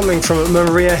next, something from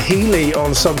Maria Healy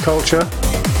on Subculture.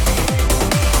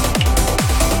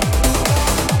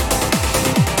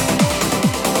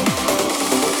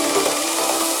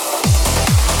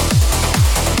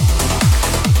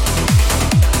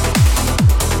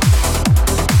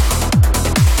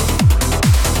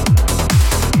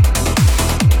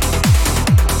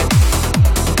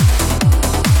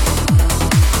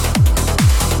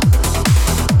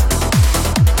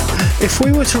 If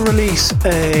we were to release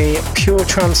a Pure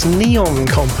Trance Neon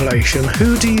compilation,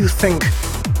 who do you think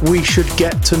we should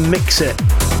get to mix it?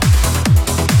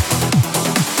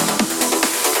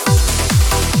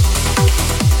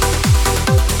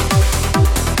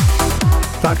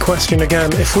 That question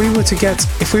again, if we were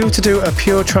to do a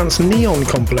Pure Trance Neon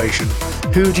compilation,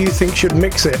 who do you think should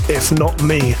mix it, if not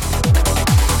me?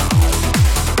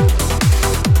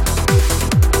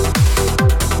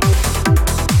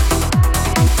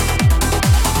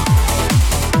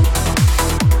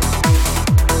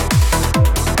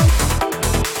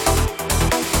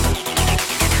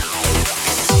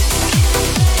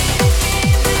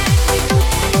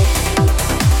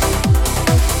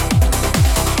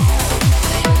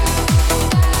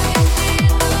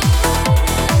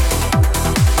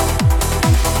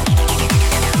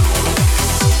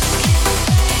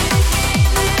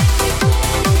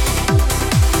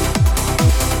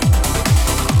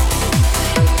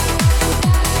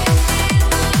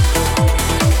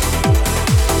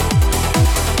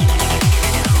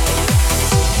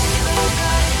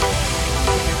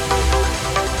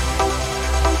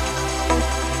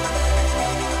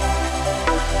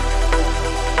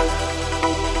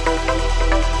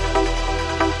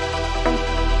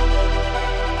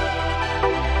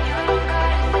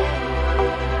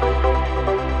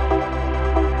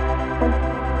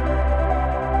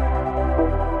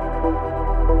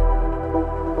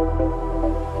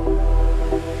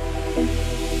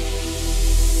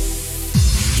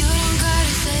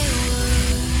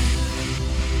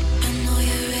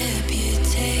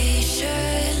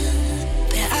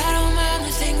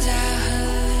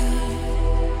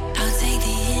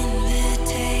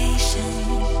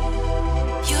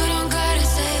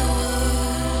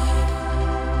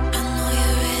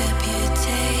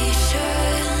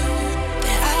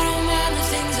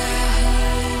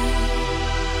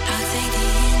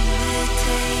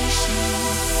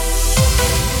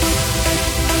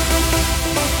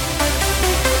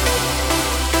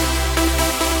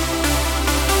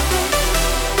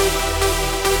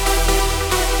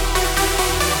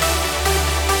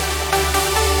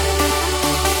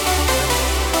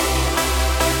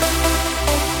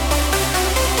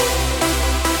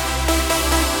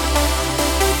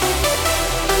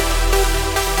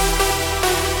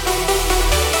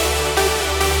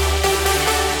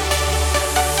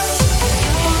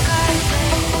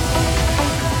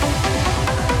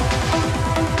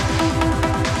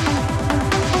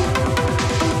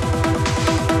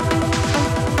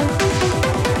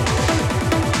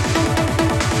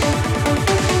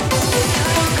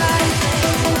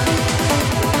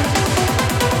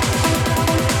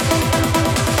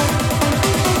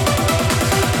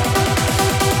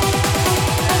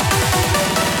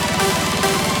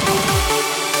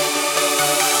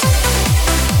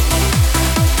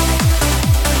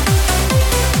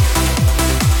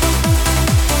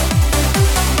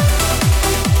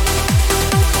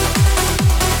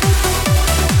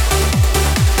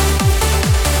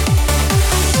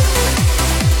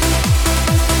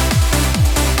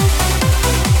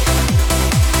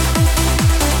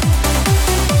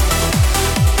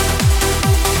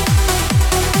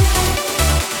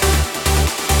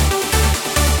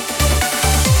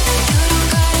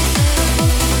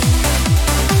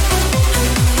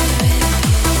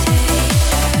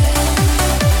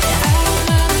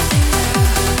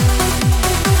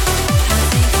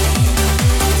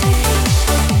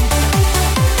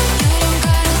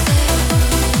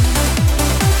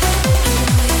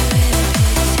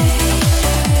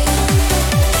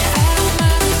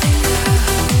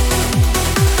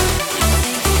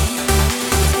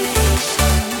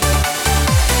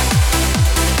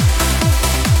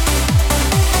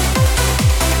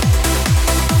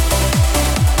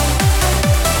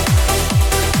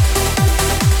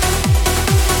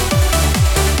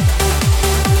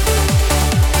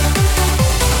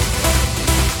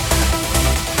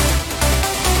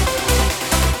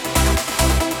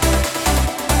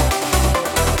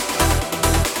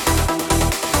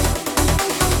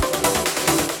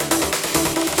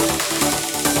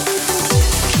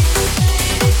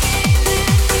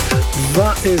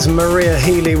 is Maria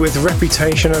Healy with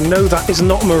Reputation, and no, that is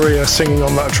not Maria singing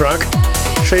on that track.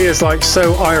 She is like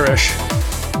so Irish,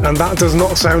 and that does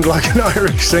not sound like an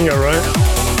Irish singer, right?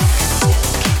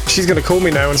 She's going to call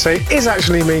me now and say, is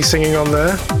actually me singing on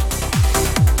there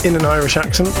in an Irish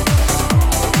accent.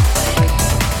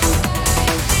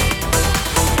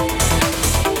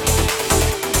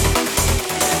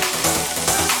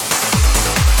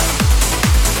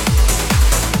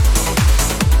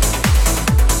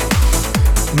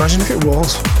 Imagine if it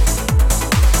was.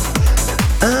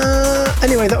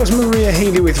 Anyway, that was Maria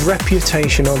Healy with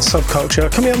Reputation on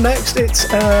Subculture. Coming up next, it's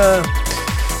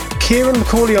Ciaran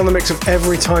McAuley on the mix of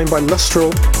Everytime by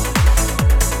Lustral.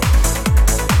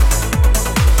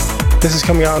 This is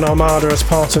coming out on Armada as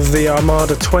part of the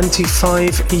Armada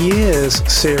 25 Years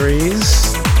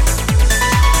series.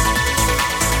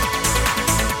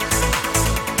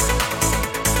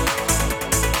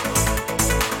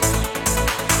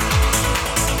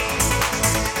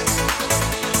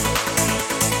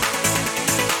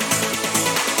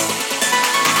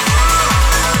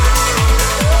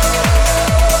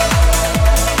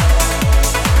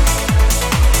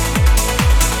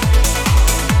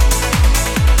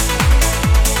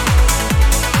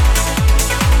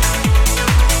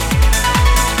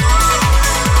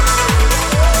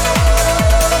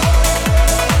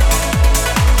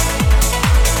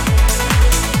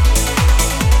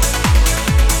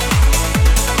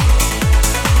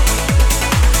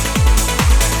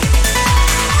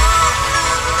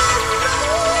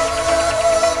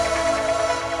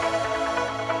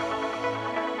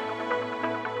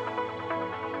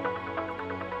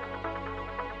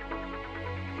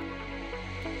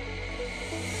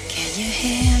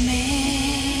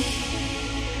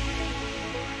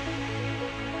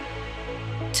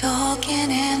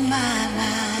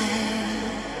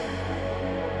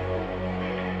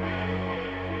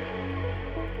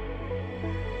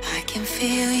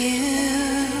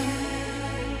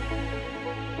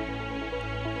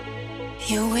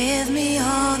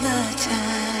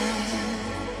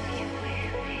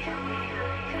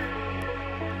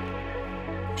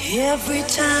 Every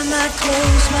time I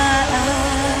close my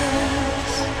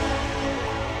eyes,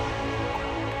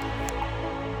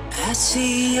 I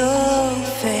see your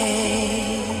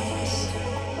face.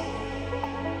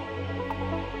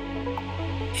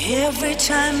 Every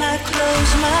time I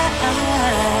close my eyes,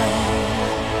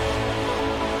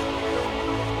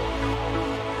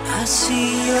 I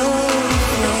see your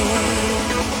face.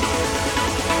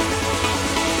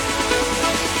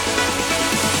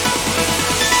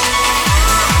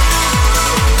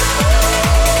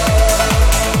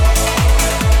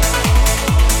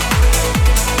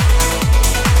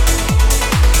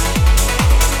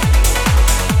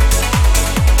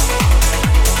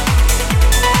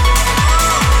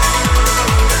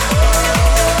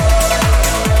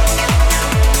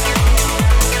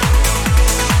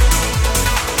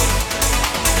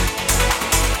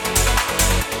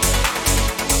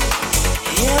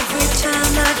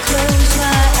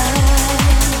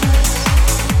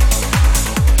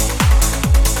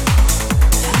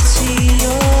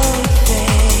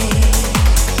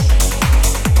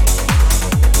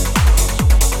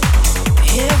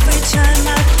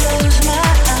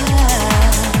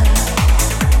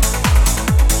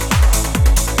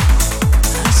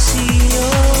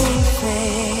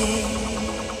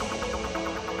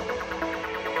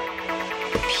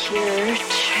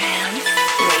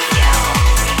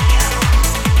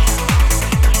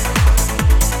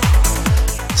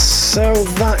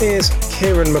 That is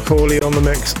Ciaran McAuley on the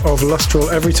mix of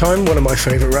Lustral Everytime, one of my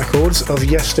favourite records of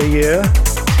yesteryear.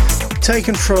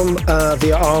 Taken from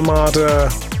the Armada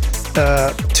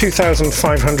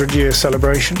 2,500 year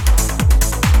celebration.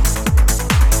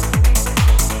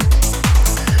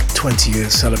 20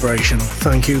 years celebration.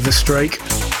 Thank you, The Strake.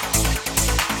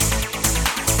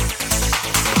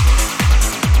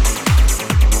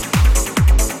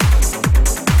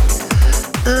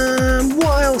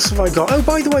 Have I got? Oh,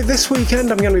 by the way, this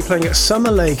weekend I'm going to be playing at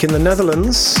Summer Lake in the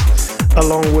Netherlands,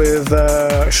 along with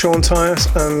Sean Tyas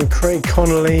and Craig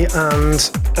Connolly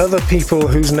and other people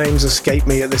whose names escape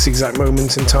me at this exact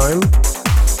moment in time.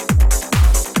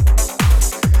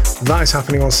 That is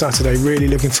happening on Saturday. Really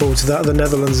looking forward to that. The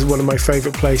Netherlands is one of my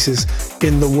favourite places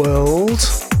in the world,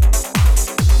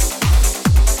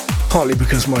 partly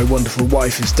because my wonderful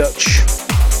wife is Dutch.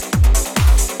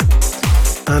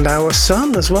 And our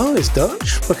son as well is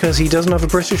Dutch, because he doesn't have a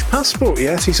British passport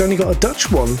yet, he's only got a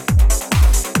Dutch one.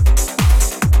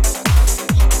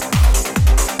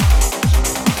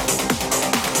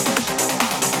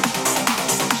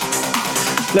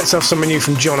 Let's have something new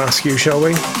from John Askew, shall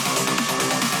we?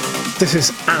 This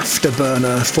is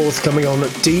Afterburner, forthcoming on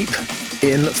Deep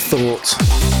in Thought.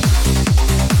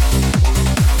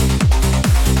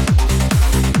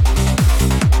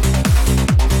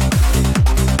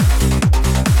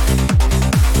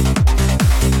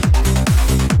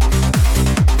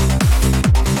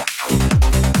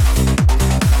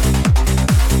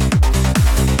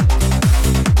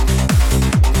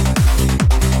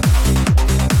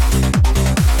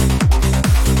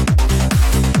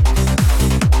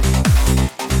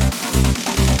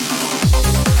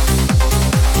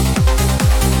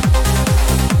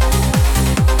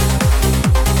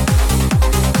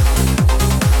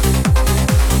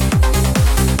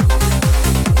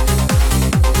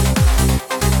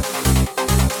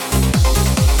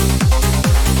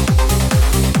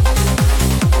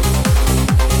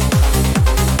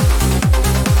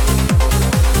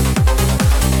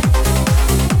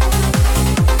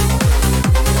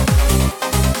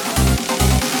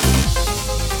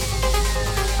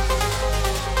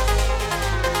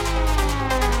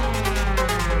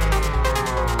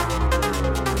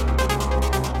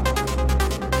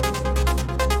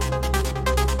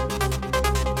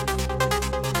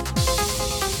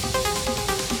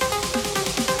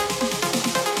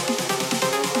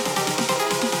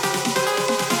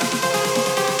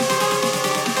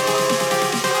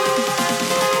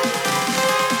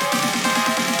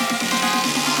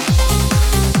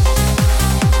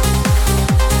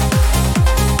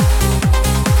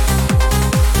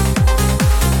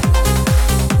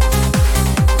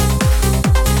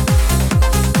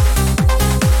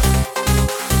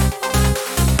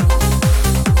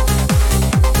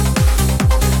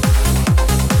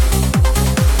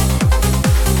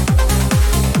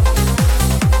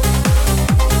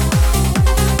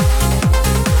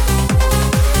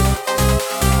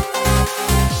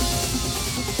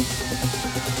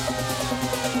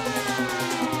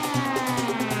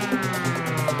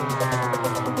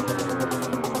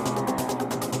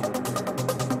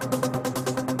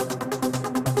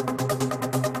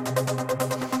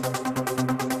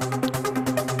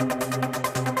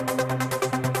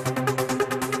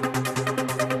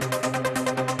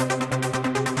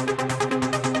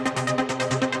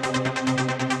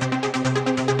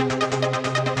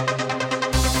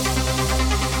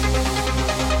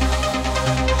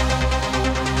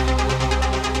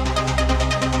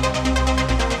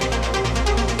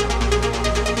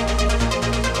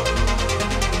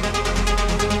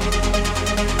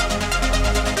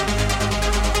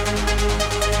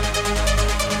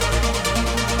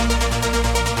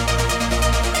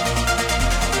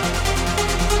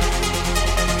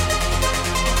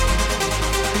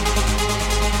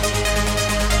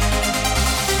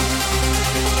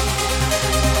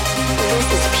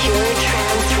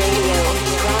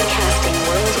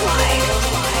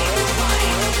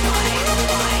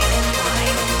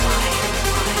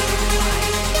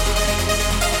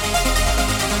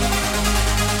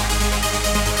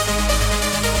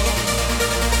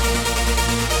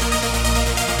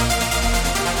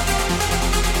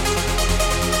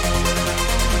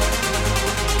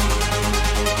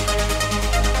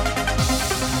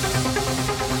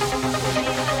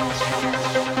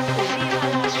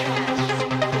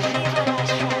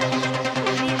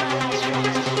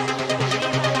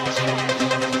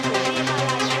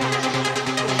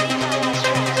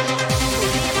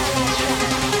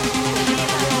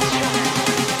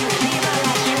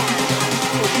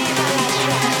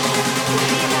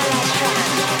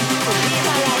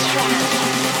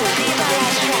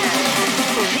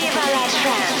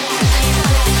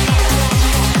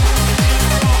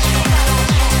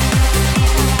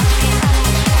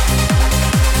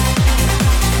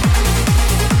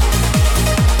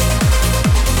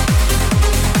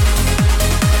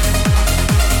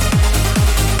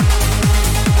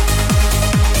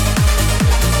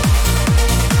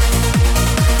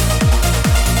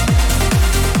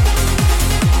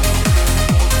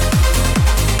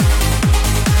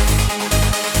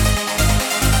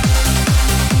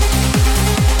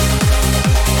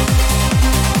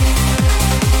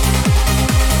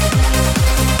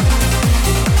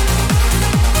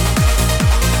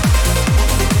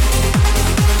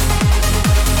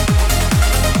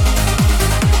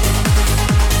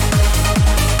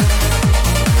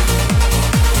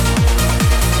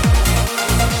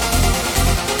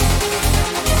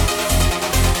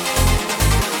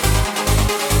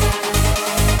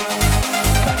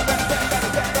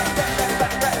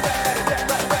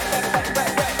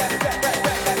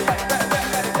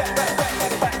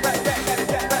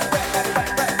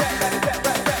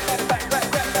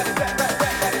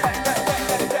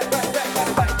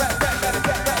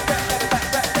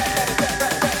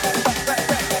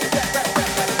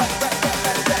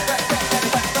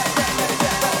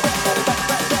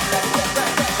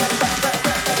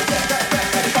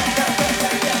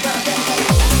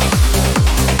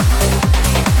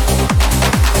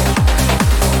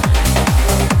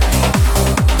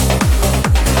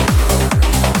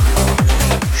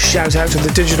 Shout out to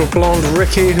the digital blonde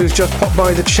Ricky, who's just popped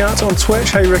by the chat on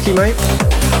Twitch. Hey Ricky, mate.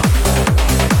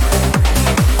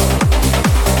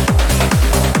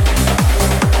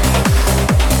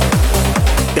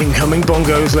 Incoming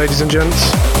bongos, ladies and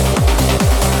gents.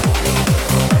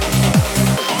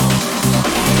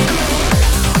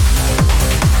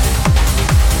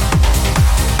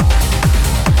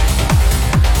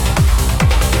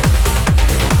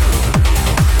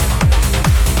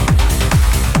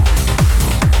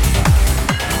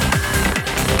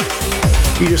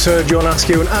 You just heard John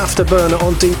Askew and Afterburner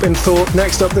on Deep in Thought.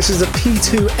 Next up, this is the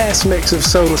Peetu S mix of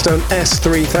Solarstone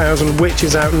S3000, which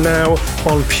is out now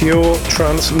on Pure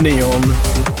Trance Neon.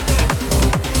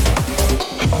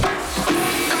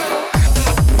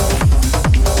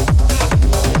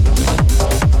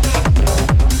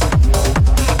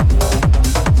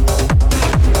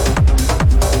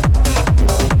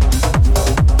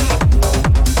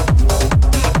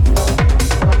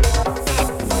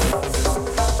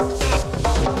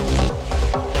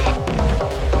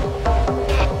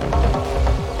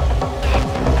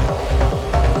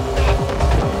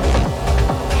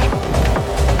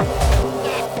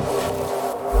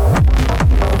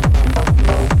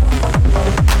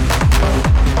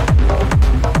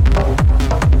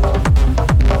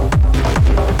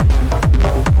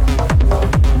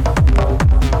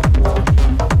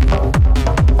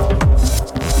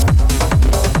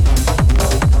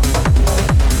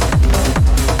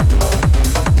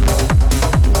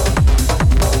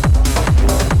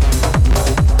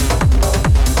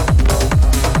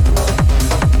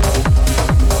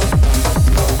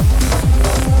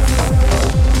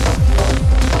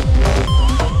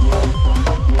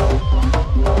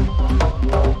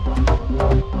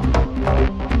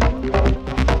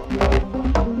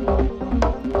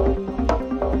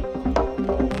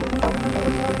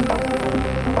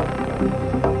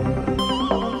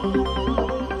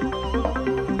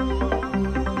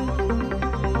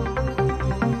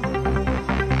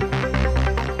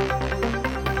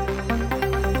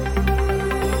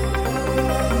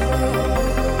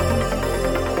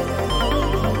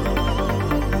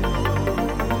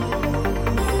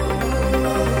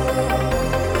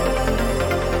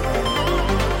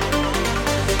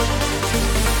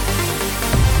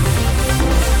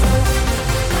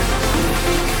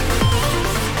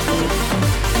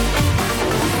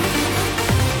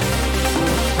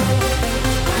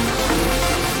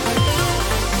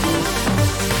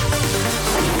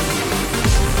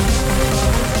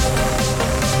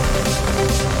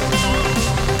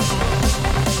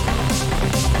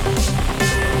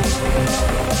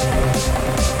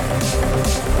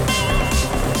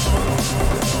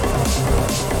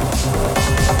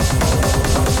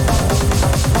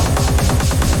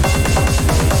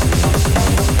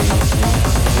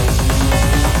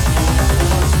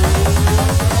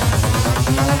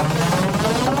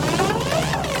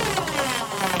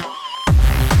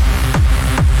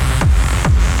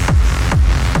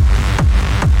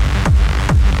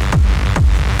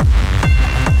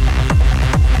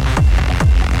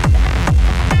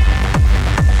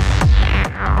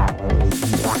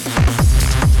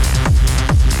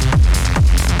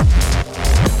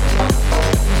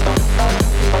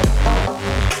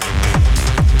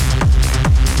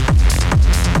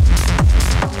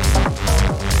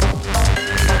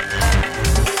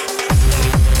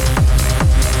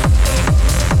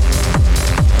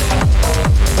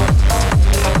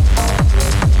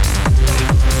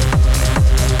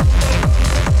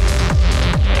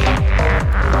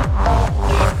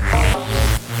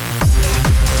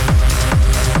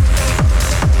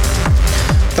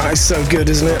 So good,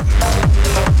 isn't it?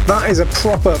 That is a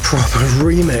proper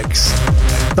remix.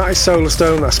 That is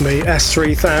Solarstone, that's me,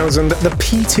 S3000, the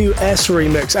P2 S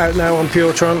remix, out now on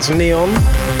Pure Trance Neon.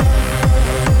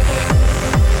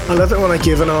 I love it when I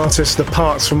give an artist the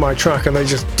parts from my track and they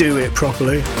just do it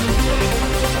properly.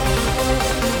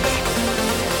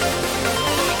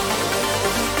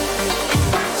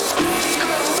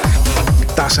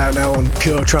 That's out now on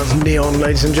Pure Trance Neon,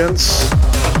 ladies and gents.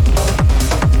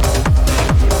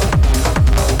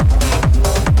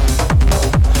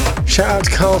 Shout out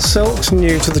to Carl Silks,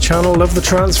 new to the channel, love the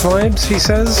trance vibes, he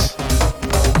says.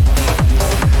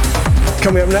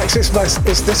 Coming up next,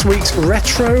 it's this week's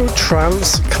Retro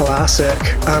Trance Classic,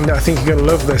 and I think you're going to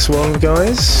love this one,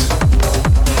 guys,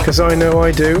 because I know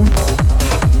I do.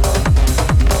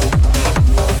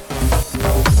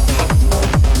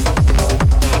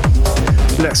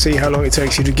 Let's see how long it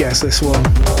takes you to guess this one.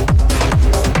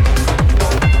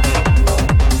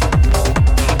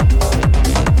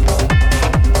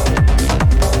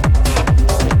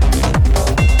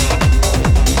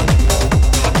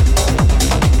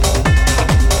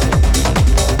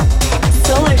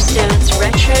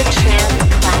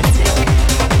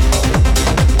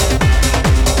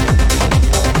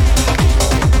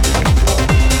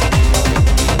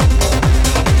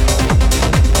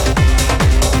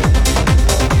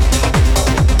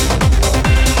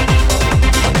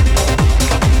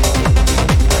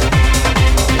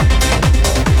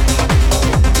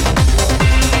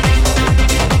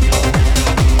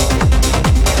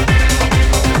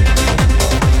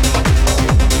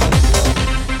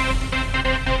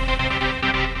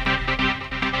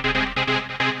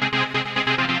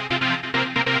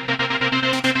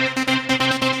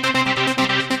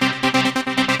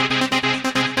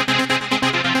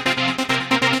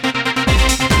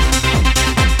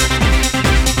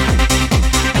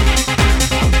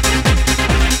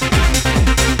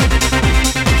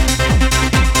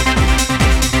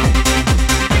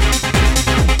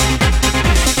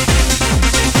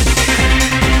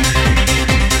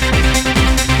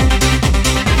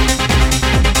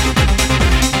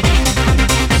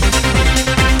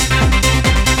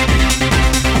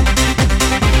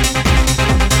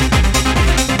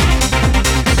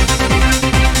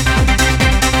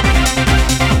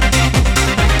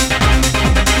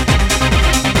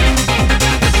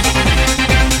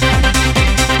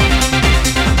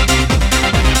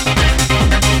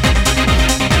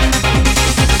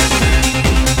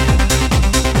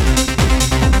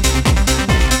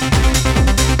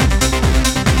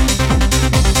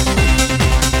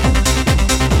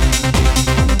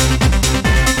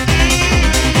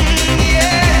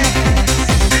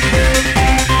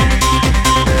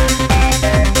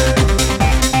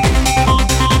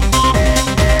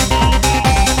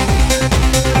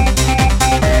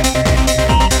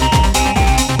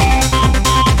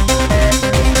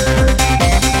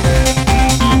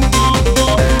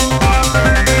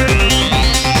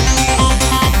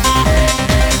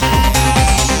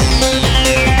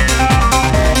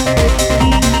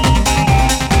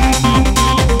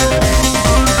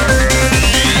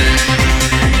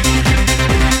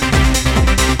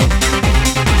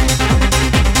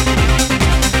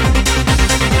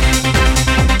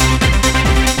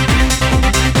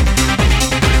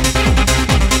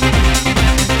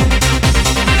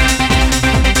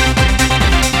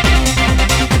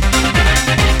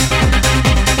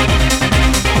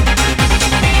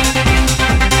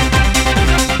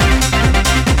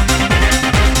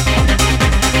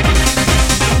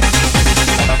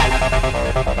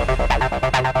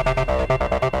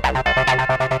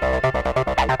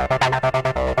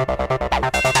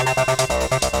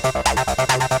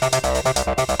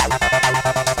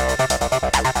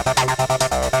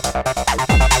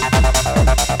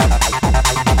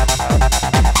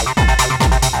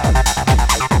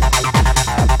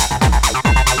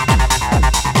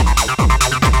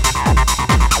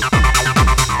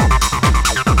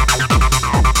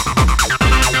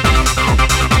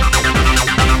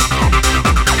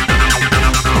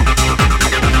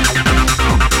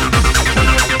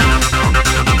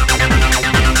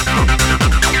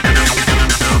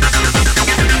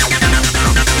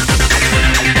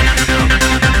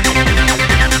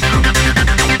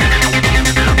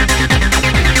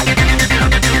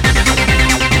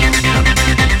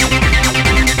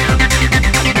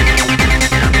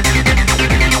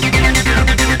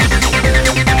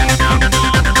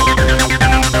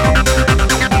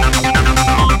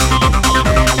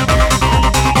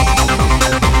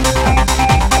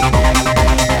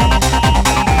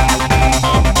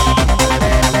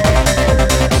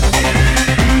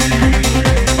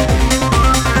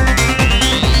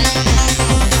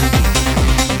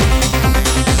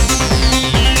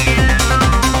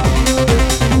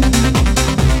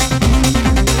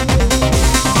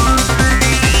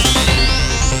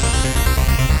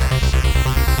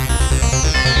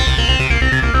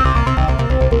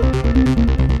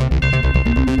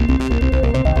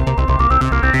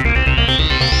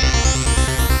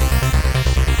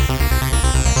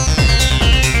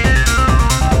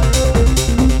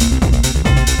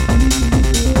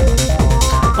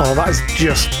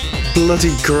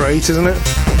 bloody great, isn't it?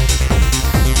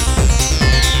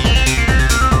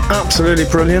 Absolutely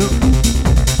brilliant.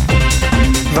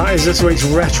 That is this week's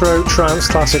retro trance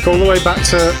classic, all the way back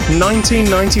to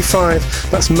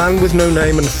 1995. That's Man With No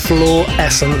Name and Floor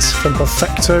Essence from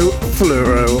Perfecto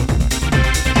Fluoro.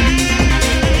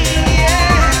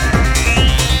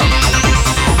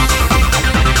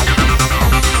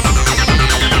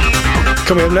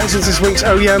 Coming up next is this week's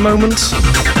Oh Yeah moment.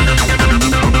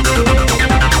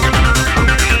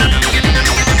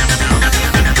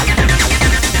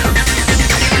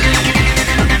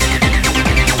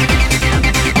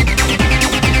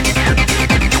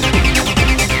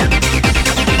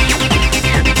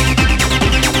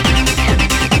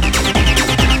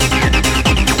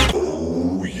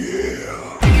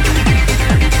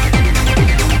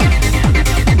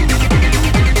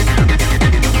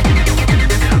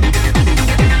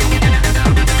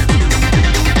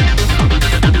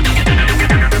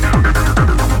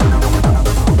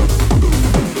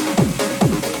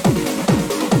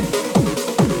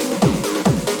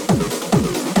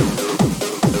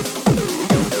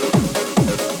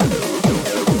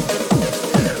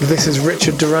 This is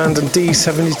Richard Durand and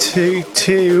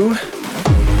D72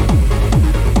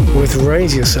 with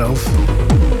Raise Yourself.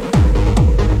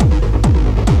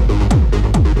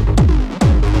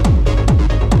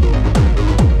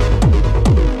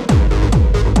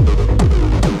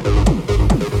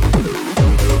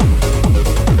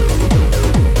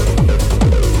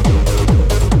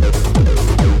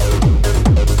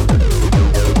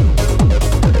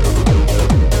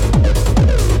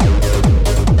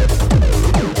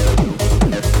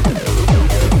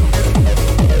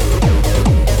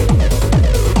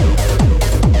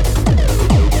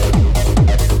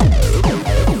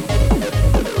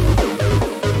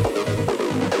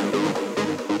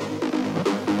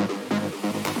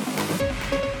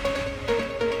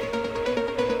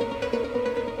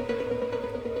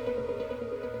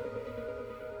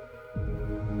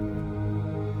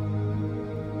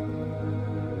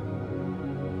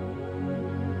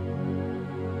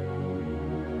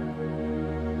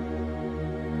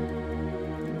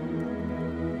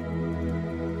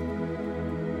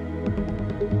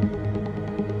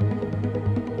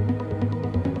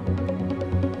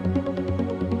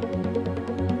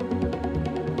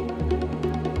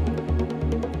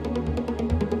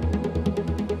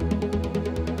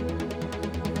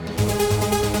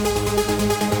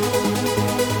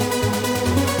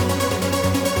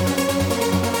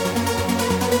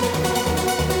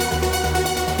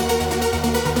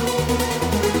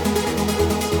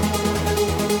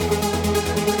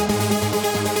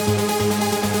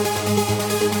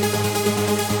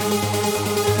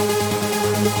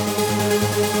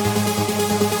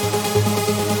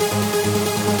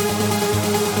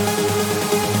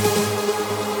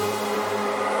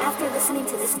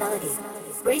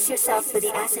 For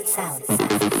the acid sounds.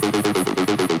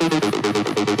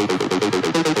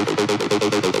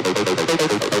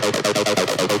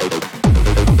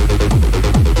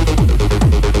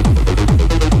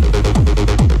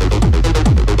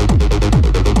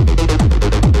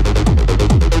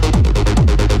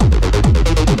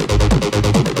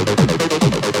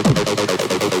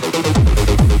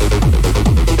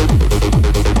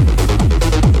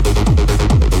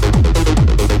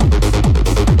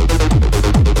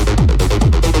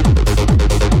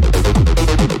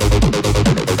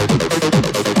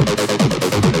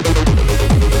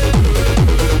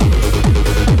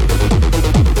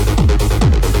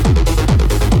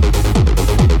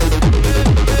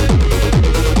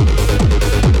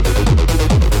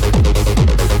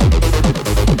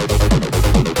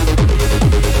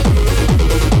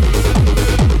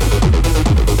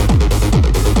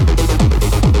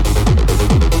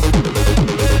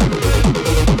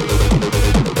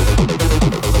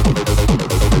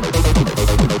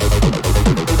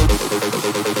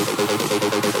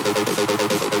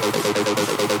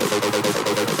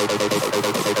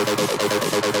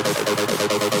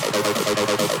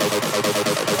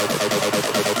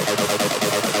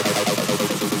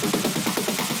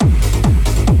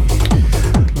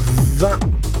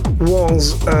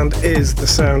 And is the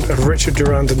sound of Richard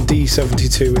Durand and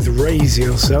D72 with Raise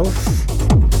Yourself.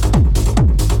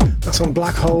 That's on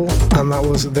Black Hole, and that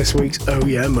was this week's Oh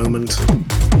Yeah moment.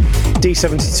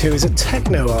 D72 is a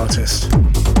techno artist.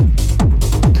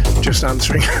 Just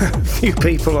answering a few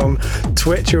people on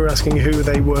Twitch who were asking who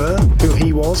they were, who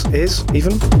he was, is,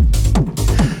 even.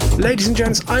 Ladies and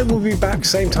gents, I will be back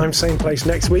same time, same place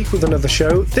next week with another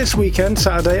show. This weekend,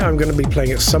 Saturday, I'm going to be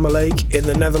playing at Summer Lake in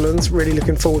the Netherlands. Really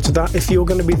looking forward to that. If you're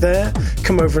going to be there,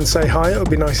 come over and say hi. It would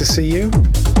be nice to see you.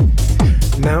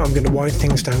 Now I'm going to wind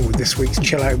things down with this week's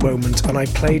chill out moment, and I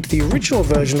played the original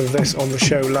version of this on the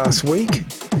show last week.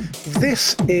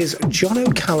 This is John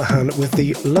O'Callaghan with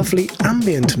the lovely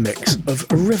ambient mix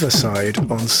of Riverside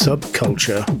on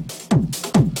Subculture.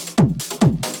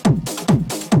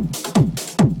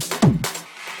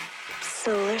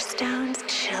 Solarstone's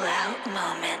chill out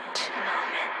moment.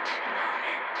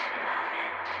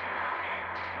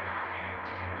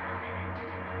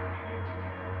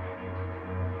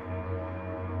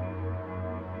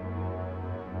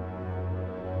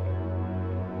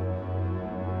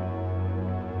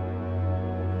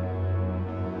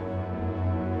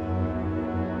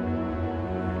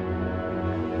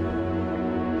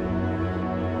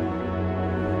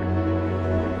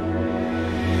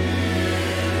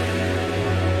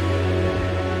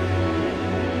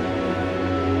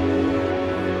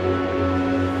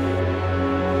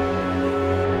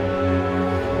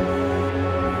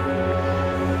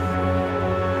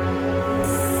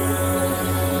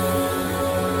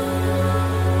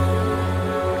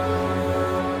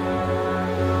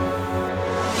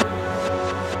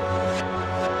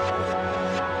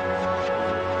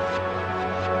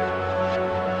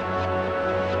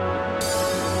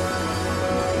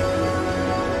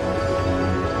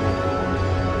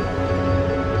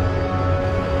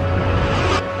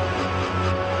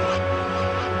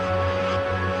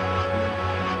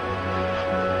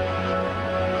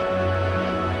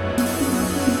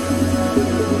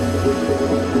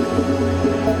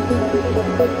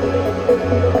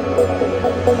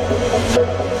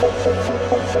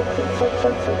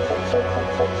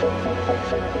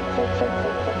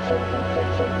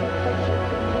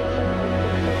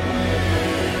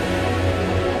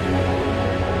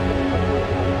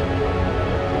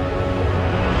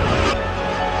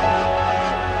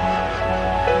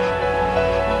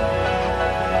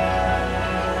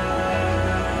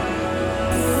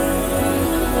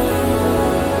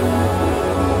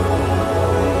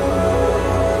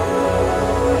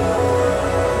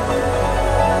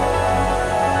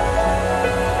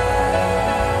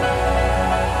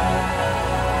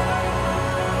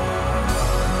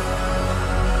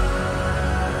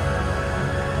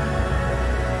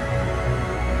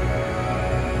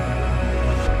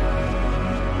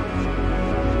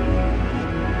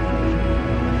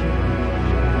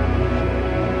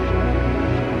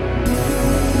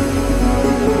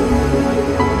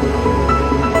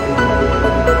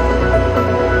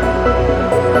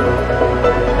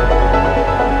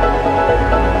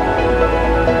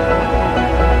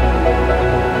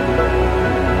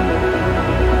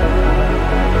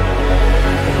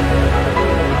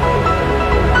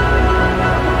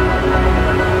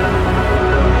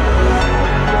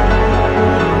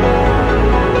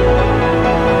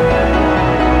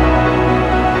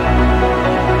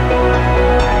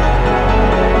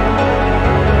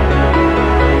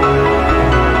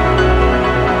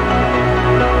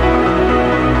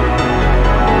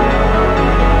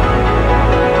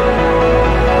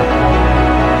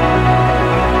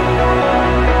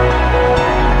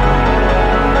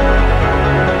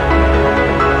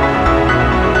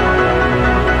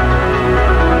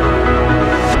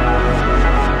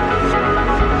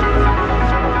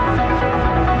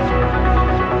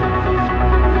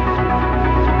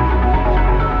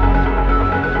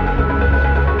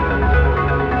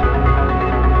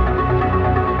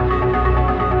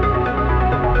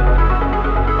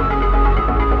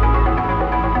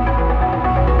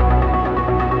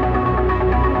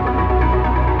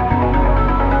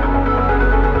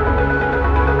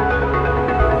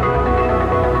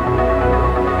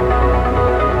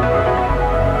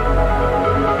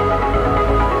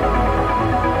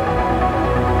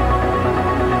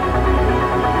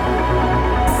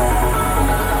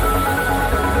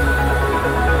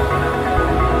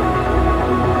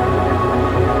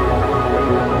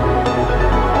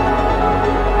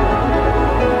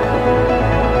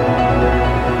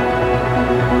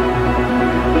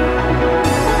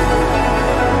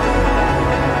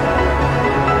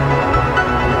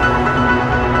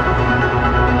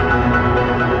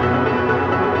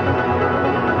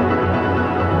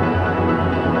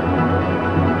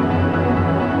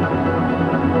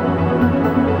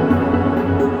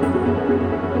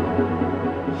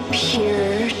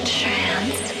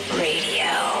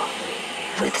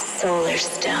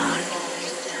 Solarstone.